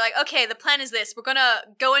 And they're like, okay, the plan is this. We're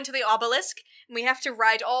gonna go into the obelisk, and we have to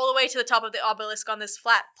ride all the way to the top of the obelisk on this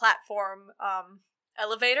flat platform,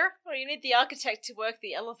 elevator. Well, you need the architect to work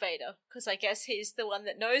the elevator, because I guess he's the one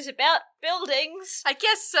that knows about buildings. I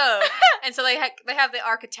guess so. And so they have the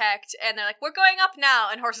architect, and they're like, we're going up now.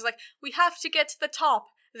 And Horace is like, we have to get to the top.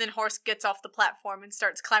 And then Horace gets off the platform and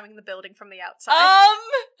starts climbing the building from the outside.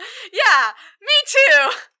 Yeah, me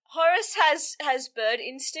too! Horace has bird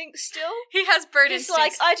instinct still. He has bird instinct.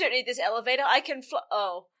 instinct. He's like, I don't need this elevator, I can fly.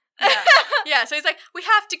 Oh. Yeah, so he's like, we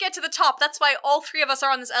have to get to the top. That's why all three of us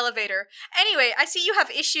are on this elevator. Anyway, I see you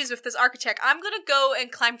have issues with this architect. I'm gonna go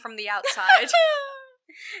and climb from the outside.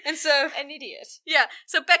 And so... An idiot. Yeah,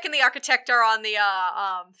 so Beck and the architect are on the,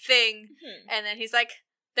 thing, and then he's like,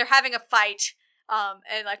 they're having a fight,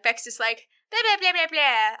 and, like, Beck's just like, blah, blah, blah, blah,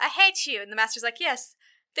 blah, I hate you. And the master's like, yes,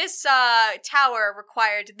 this, tower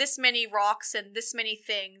required this many rocks and this many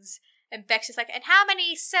things. And Beck's just like, and how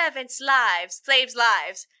many slaves' lives?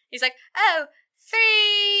 He's like, oh,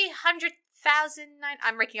 300,000,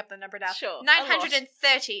 I'm breaking up the number now. Sure.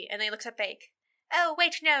 930. And then he looks at Beck. Oh,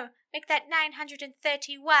 wait, no, make that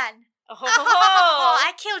 931. Oh,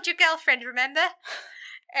 I killed your girlfriend, remember?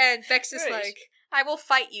 And Beck's just like, I will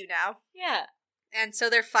fight you now. Yeah. And so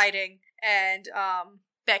they're fighting, and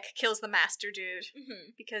Beck kills the master dude.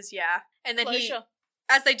 Because, yeah. And then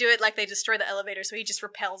as they do it, like, they destroy the elevator, so he just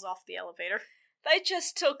repels off the elevator. They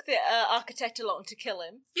just took the architect along to kill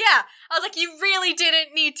him. Yeah. I was like, you really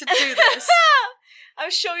didn't need to do this. I'm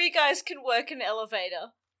sure you guys can work an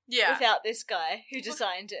elevator. Yeah. Without this guy who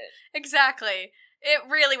designed it. Exactly. It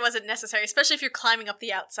really wasn't necessary, especially if you're climbing up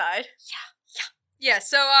the outside. Yeah,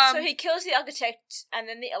 so So he kills the architect, and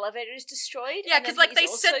then the elevator is destroyed? Yeah, because, like, they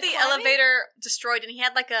set the elevator destroyed, and he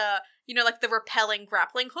had, like, a, you know, like, the repelling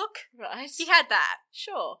grappling hook? Right. He had that.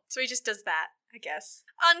 Sure. So he just does that. I guess.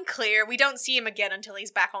 Unclear. We don't see him again until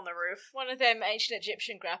he's back on the roof. One of them ancient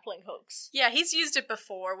Egyptian grappling hooks. Yeah, he's used it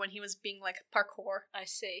before when he was being, like, parkour. I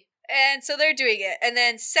see. And so they're doing it. And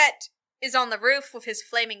then Set is on the roof with his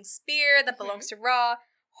flaming spear that belongs to Ra.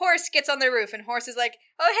 Horus gets on the roof, and Horus is like,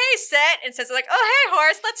 oh, hey, Set! And Set's like, oh, hey,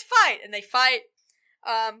 Horus, let's fight! And they fight.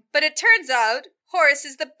 But it turns out Horus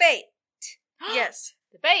is the bait. Yes.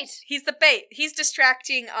 The bait! He's the bait. He's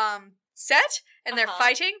distracting, Set, and they're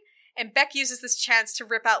fighting. And Beck uses this chance to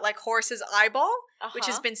rip out, like, Horus's eyeball, which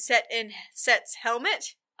has been set in Set's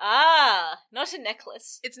helmet. Ah, not a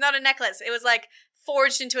necklace. It's not a necklace. It was, like,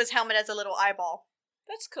 forged into his helmet as a little eyeball.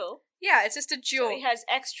 That's cool. Yeah, it's just a jewel. So he has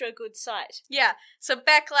extra good sight. Yeah, so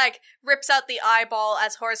Beck, like, rips out the eyeball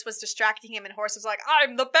as Horus was distracting him, and Horus was like,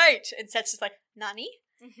 I'm the bait! And Set's just like, Nani?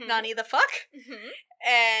 Nani the fuck?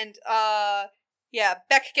 And, yeah,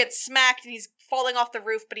 Beck gets smacked, and he's falling off the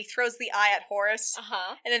roof, but he throws the eye at Horus.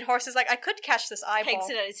 And then Horus is like, I could catch this eyeball. Hangs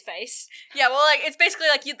it at his face. Yeah, well, like, it's basically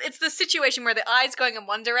like, it's the situation where the eye's going in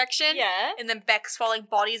one direction, and then Beck's falling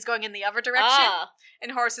body's going in the other direction.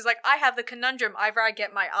 And Horus is like, I have the conundrum. Either I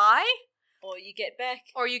get my eye, or you get Beck.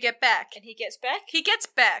 Or you get Beck. And he gets Beck? He gets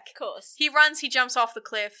Beck. Of course. He runs, he jumps off the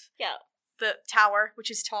cliff. Yeah. The tower, which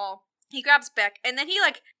is tall. He grabs Beck, and then he,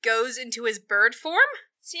 like, goes into his bird form.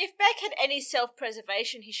 See, if Beck had any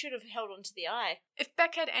self-preservation, he should have held onto the eye. If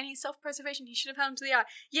Beck had any self-preservation, he should have held onto the eye.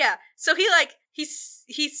 Yeah, so he, like, he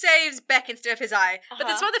saves Beck instead of his eye. But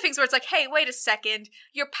that's one of the things where it's like, hey, wait a second.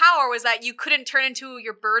 Your power was that you couldn't turn into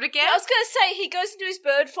your bird again? Yeah, I was going to say, he goes into his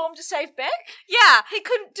bird form to save Beck? Yeah. He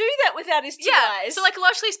couldn't do that without his two eyes. So, like,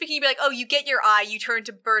 logically speaking, you'd be like, oh, you get your eye, you turn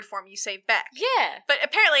into bird form, you save Beck. Yeah. But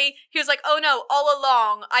apparently, he was like, oh no, all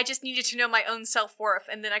along, I just needed to know my own self-worth,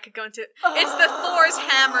 and then I could go into... It's the Thor's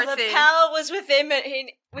hammer thing. The power was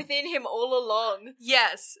within him all along.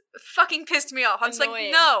 Yes. Fucking pissed me off. I'm just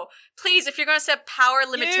like, no. Please, if you're going to set power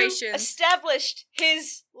limitations... You established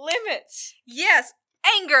his limits. Yes.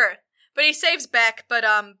 Anger. But he saves Beck, but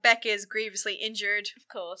Beck is grievously injured. Of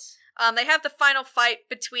course. They have the final fight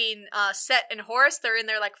between Set and Horus. They're in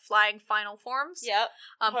their, like, flying final forms. Yep.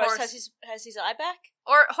 Horus has his eye back.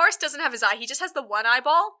 Or Horus doesn't have his eye. He just has the one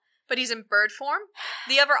eyeball, but he's in bird form.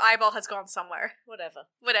 The other eyeball has gone somewhere.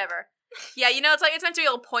 Whatever. Yeah, you know, it's meant to be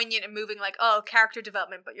all poignant and moving, like, oh, character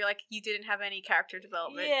development, but you're like, you didn't have any character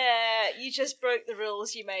development. Yeah, you just broke the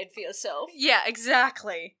rules you made for yourself. Yeah,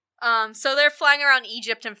 exactly. So they're flying around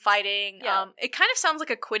Egypt and fighting. Yeah. It kind of sounds like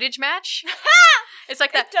a Quidditch match. It's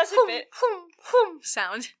like that it does a bit.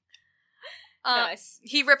 Sound. Nice.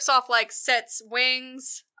 He rips off, like, Set's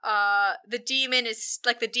wings. The demon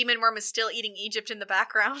worm is still eating Egypt in the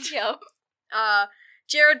background. Yep.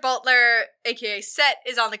 Jared Butler, aka Set,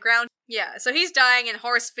 is on the ground. Yeah, so he's dying and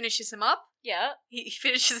Horus finishes him up. Yeah. He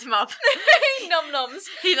finishes him up. Nom-noms.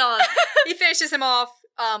 He finishes him off.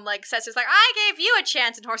 Like, Set's just like, I gave you a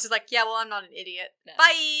chance, and Horus is like, yeah, well, I'm not an idiot. No.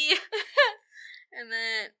 Bye! And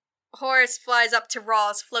then Horus flies up to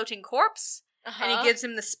Ra's floating corpse, and he gives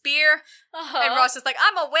him the spear, and Ra's is like,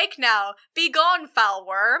 I'm awake now! Be gone, foul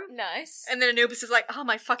worm! Nice. And then Anubis is like, oh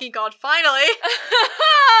my fucking god, finally!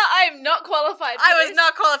 I'm not qualified for this. I was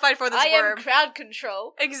not qualified for this worm. I am crowd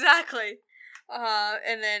control. Exactly.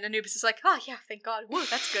 And then Anubis is like, oh yeah, thank god. Woo,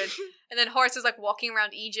 that's good. And then Horus is like walking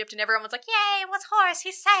around Egypt and everyone's like, yay, it was Horus,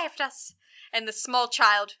 he saved us. And the small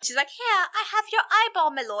child, she's like, here, I have your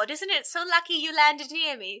eyeball, my lord. Isn't it so lucky you landed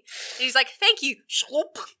near me? And he's like, thank you.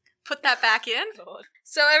 Shloop. Put that back in. God.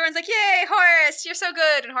 So everyone's like, yay, Horus, you're so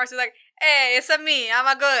good. And Horus is like, hey, it's me, I'm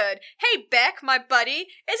a good. Hey, Beck, my buddy,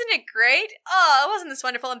 isn't it great? Oh, wasn't this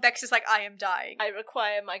wonderful? And Beck's just like, I am dying. I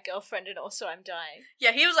require my girlfriend and also I'm dying.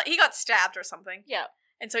 Yeah, he was like, he got stabbed or something. Yeah.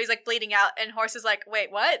 And so he's like bleeding out and Horus is like,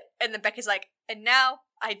 wait, what? And then Beck is like, and now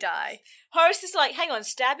I die. Horus is like, hang on,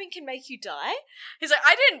 stabbing can make you die? He's like,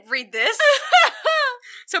 I didn't read this.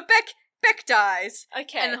 So Beck dies.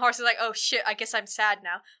 Okay. And the Horus is like, oh shit, I guess I'm sad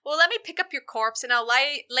now. Well, let me pick up your corpse and I'll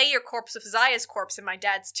lay your corpse with Zaya's corpse in my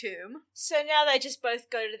dad's tomb. So now they just both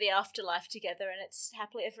go to the afterlife together and it's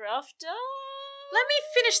happily ever after? Let me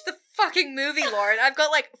finish the fucking movie, Lauren. I've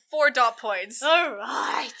got like 4 dot points.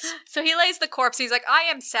 Alright. So he lays the corpse, he's like, I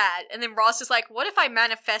am sad. And then Ross is like, what if I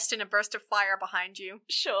manifest in a burst of fire behind you?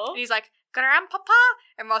 Sure. And he's like, Grandpapa?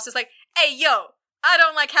 And Ross is like, hey, yo, I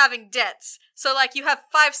don't like having debts. So, like, you have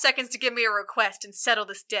 5 seconds to give me a request and settle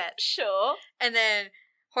this debt. Sure. And then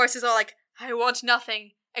Horus is all like, I want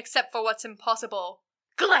nothing except for what's impossible.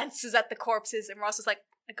 Glances at the corpses. And Ross is like,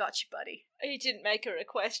 I got you, buddy. He didn't make a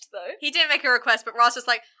request, though. He didn't make a request, but Ross was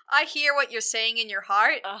like, I hear what you're saying in your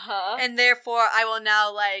heart, and therefore I will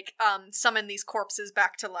now, like, summon these corpses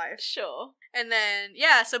back to life. Sure. And then,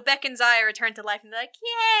 yeah, so Beck and Zaya return to life, and they're like,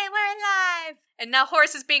 yay, we're alive! And now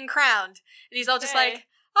Horus is being crowned. And he's all just like,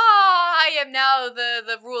 oh, I am now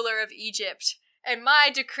the ruler of Egypt. And my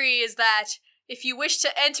decree is that if you wish to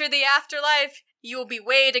enter the afterlife, you will be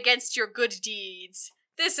weighed against your good deeds.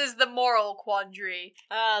 This is the moral quandary.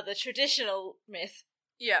 Ah, the traditional myth.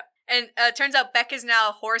 Yeah. And turns out Beck is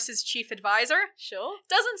now Horus's chief advisor. Sure.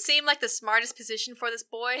 Doesn't seem like the smartest position for this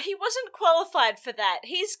boy. He wasn't qualified for that.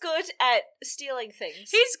 He's good at stealing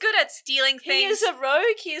things. He's good at stealing things. He is a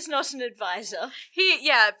rogue, he is not an advisor.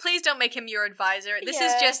 Please don't make him your advisor. This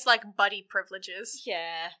is just like buddy privileges.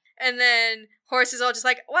 Yeah. And then Horus is all just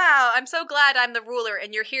like, wow, I'm so glad I'm the ruler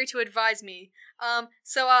and you're here to advise me.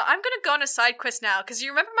 So I'm gonna go on a side quest now, because you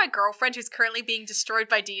remember my girlfriend who's currently being destroyed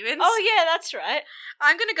by demons? Oh yeah, that's right.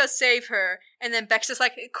 I'm gonna go save her. And then Beck's just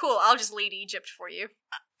like, cool, I'll just lead Egypt for you.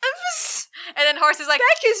 And then Horus is like,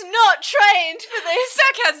 Beck is not trained for this.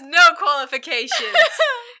 Beck has no qualifications.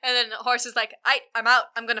 And then Horus is like, I'm out,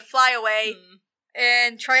 I'm gonna fly away.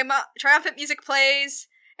 And triumphant music plays,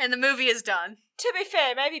 and the movie is done. To be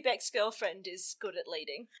fair, maybe Beck's girlfriend is good at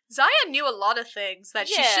leading. Zaya knew a lot of things that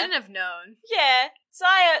she shouldn't have known. Yeah.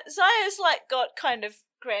 Zaya's like got kind of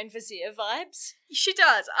Grand Vizier vibes. She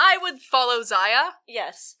does. I would follow Zaya.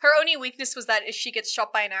 Yes. Her only weakness was that if she gets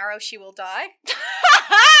shot by an arrow, she will die.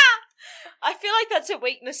 I feel like that's a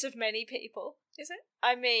weakness of many people. Is it?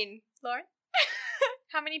 I mean... Lauren?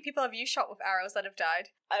 How many people have you shot with arrows that have died?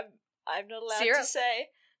 I'm not allowed 0? to say.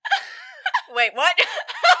 Wait, what?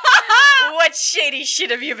 What shady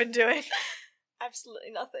shit have you been doing?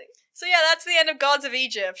 Absolutely nothing. So yeah, that's the end of Gods of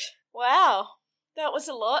Egypt. Wow. That was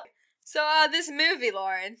a lot. So, this movie,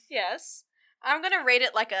 Lauren. Yes. I'm gonna rate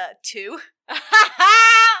it like a 2.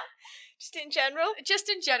 Just in general? Just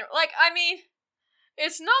in general. Like, I mean,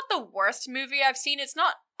 it's not the worst movie I've seen. It's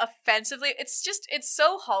not offensively. It's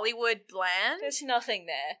so Hollywood bland. There's nothing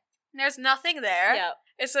there. There's nothing there. Yeah.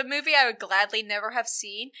 It's a movie I would gladly never have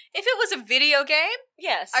seen. If it was a video game,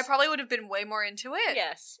 yes, I probably would have been way more into it.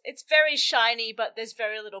 Yes. It's very shiny, but there's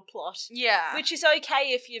very little plot. Yeah. Which is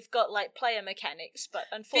okay if you've got, like, player mechanics, but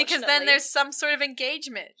unfortunately... Because then there's some sort of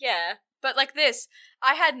engagement. Yeah. But like this,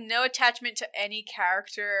 I had no attachment to any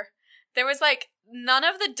character. There was, like, none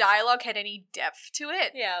of the dialogue had any depth to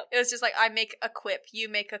it. Yeah. It was just like, I make a quip, you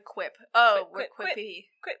make a quip. Oh, quip, we're quippy.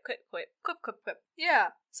 Quip, quip, quip. Quip, quip, quip. Yeah.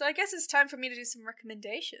 So I guess it's time for me to do some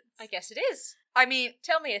recommendations. I guess it is. I mean...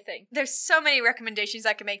 Tell me a thing. There's so many recommendations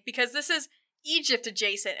I can make, because this is Egypt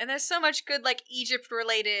adjacent, and there's so much good, like,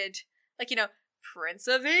 Egypt-related, like, you know, Prince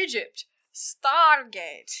of Egypt,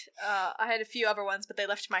 Stargate. I had a few other ones, but they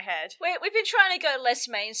left my head. We've been trying to go less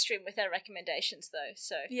mainstream with our recommendations, though,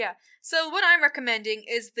 so... Yeah. So what I'm recommending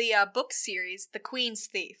is the book series, The Queen's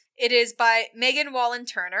Thief. It is by Megan Wallen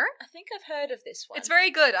Turner. I think I've heard of this one. It's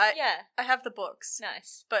very good. I have the books.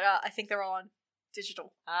 Nice. But I think they're all on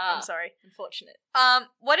digital. I'm sorry. Unfortunate.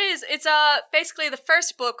 What it is, it's basically the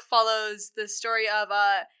first book follows the story of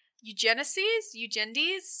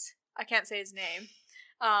Eugendes? I can't say his name.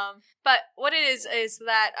 But what it is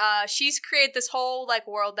that, she's created this whole, like,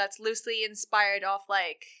 world that's loosely inspired off,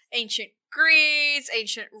 like, ancient Greece,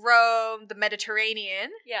 ancient Rome, the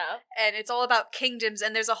Mediterranean. Yeah. And it's all about kingdoms,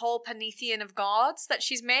 and there's a whole pantheon of gods that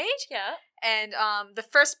she's made. Yeah. And, the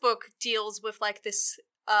first book deals with, like, this,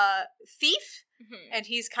 thief, and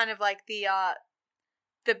he's kind of like the,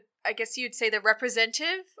 I guess you'd say the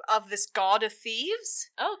representative of this god of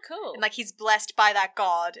thieves. Oh, cool. And, like, he's blessed by that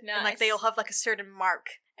god. Nice. And, like, they all have, like, a certain mark.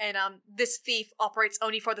 And, this thief operates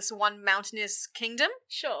only for this one mountainous kingdom.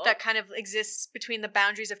 Sure. That kind of exists between the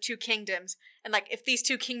boundaries of two kingdoms. And, like, if these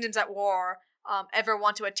two kingdoms at war, ever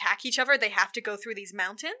want to attack each other, they have to go through these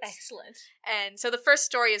mountains. Excellent. And so the first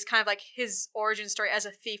story is kind of like his origin story as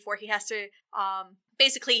a thief, where he has to,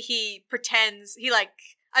 basically he pretends,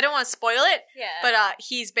 I don't want to spoil it, but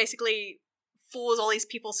he's basically fools all these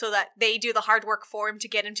people so that they do the hard work for him to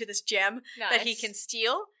get into this gem that he can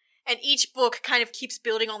steal. And each book kind of keeps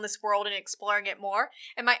building on this world and exploring it more.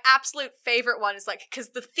 And my absolute favorite one is, like, because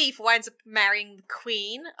the thief winds up marrying the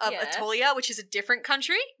queen of Aetolia, which is a different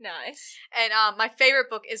country. Nice. And my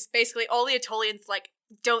favorite book is basically all the Aetolians, like,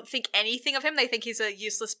 don't think anything of him. They think he's a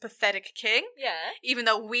useless, pathetic king. Yeah. Even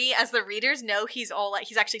though we, as the readers, know he's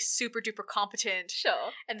actually super duper competent.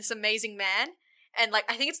 Sure. And this amazing man. And, like,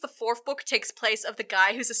 I think it's the 4th book takes place of the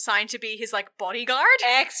guy who's assigned to be his, like, bodyguard.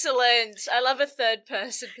 Excellent. I love a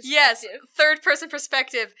third-person perspective. Yes, third-person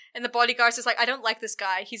perspective. And the bodyguard's just like, I don't like this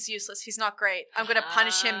guy. He's useless. He's not great. I'm going to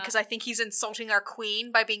punish him because I think he's insulting our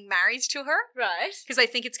queen by being married to her. Right. Because I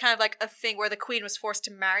think it's kind of like a thing where the queen was forced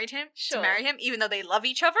to marry him, even though they love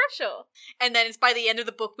each other. Sure. And then it's by the end of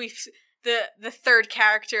the book, the third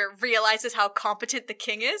character realizes how competent the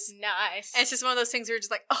king is. Nice. And it's just one of those things where you're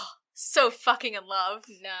just like, oh, so fucking in love.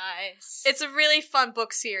 Nice. It's a really fun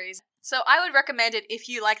book series. So I would recommend it if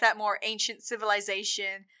you like that more ancient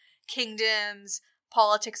civilization, kingdoms,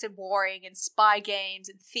 politics and warring, and spy games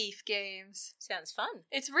and thief games. Sounds fun.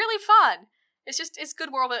 It's really fun. It's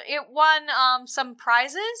good world. It won some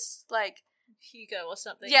prizes, like Hugo or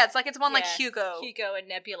something. Yeah, it's won like Hugo. Hugo and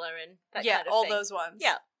Nebula and that kind of thing. Yeah, all those ones.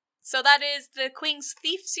 Yeah. So that is The Queen's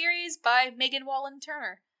Thief series by Megan Wallen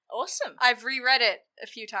Turner. Awesome. I've reread it a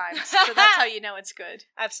few times, so that's how you know it's good.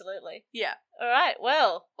 Absolutely. Yeah. All right,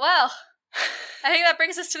 well, I think that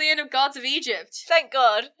brings us to the end of Gods of Egypt. Thank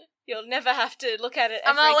God. You'll never have to look at it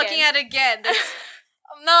I'm not looking at it again.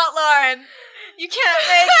 I'm not, Lauren. You can't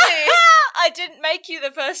make me. I didn't make you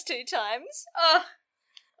the first 2 times. Oh,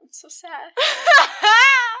 I'm so sad.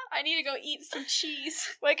 I need to go eat some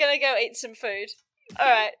cheese. We're gonna go eat some food. All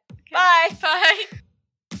right. Okay. Bye. Bye.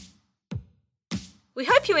 We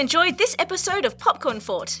hope you enjoyed this episode of Popcorn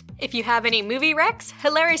Fort. If you have any movie recs,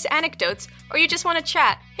 hilarious anecdotes, or you just want to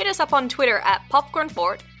chat, hit us up on Twitter at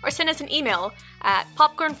popcornfort or send us an email at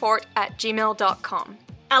popcornfort@gmail.com.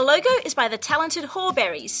 Our logo is by the talented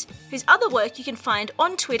Horberries, whose other work you can find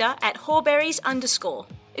on Twitter at horberries_.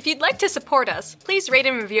 If you'd like to support us, please rate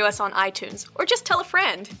and review us on iTunes, or just tell a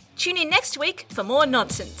friend. Tune in next week for more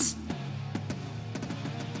nonsense.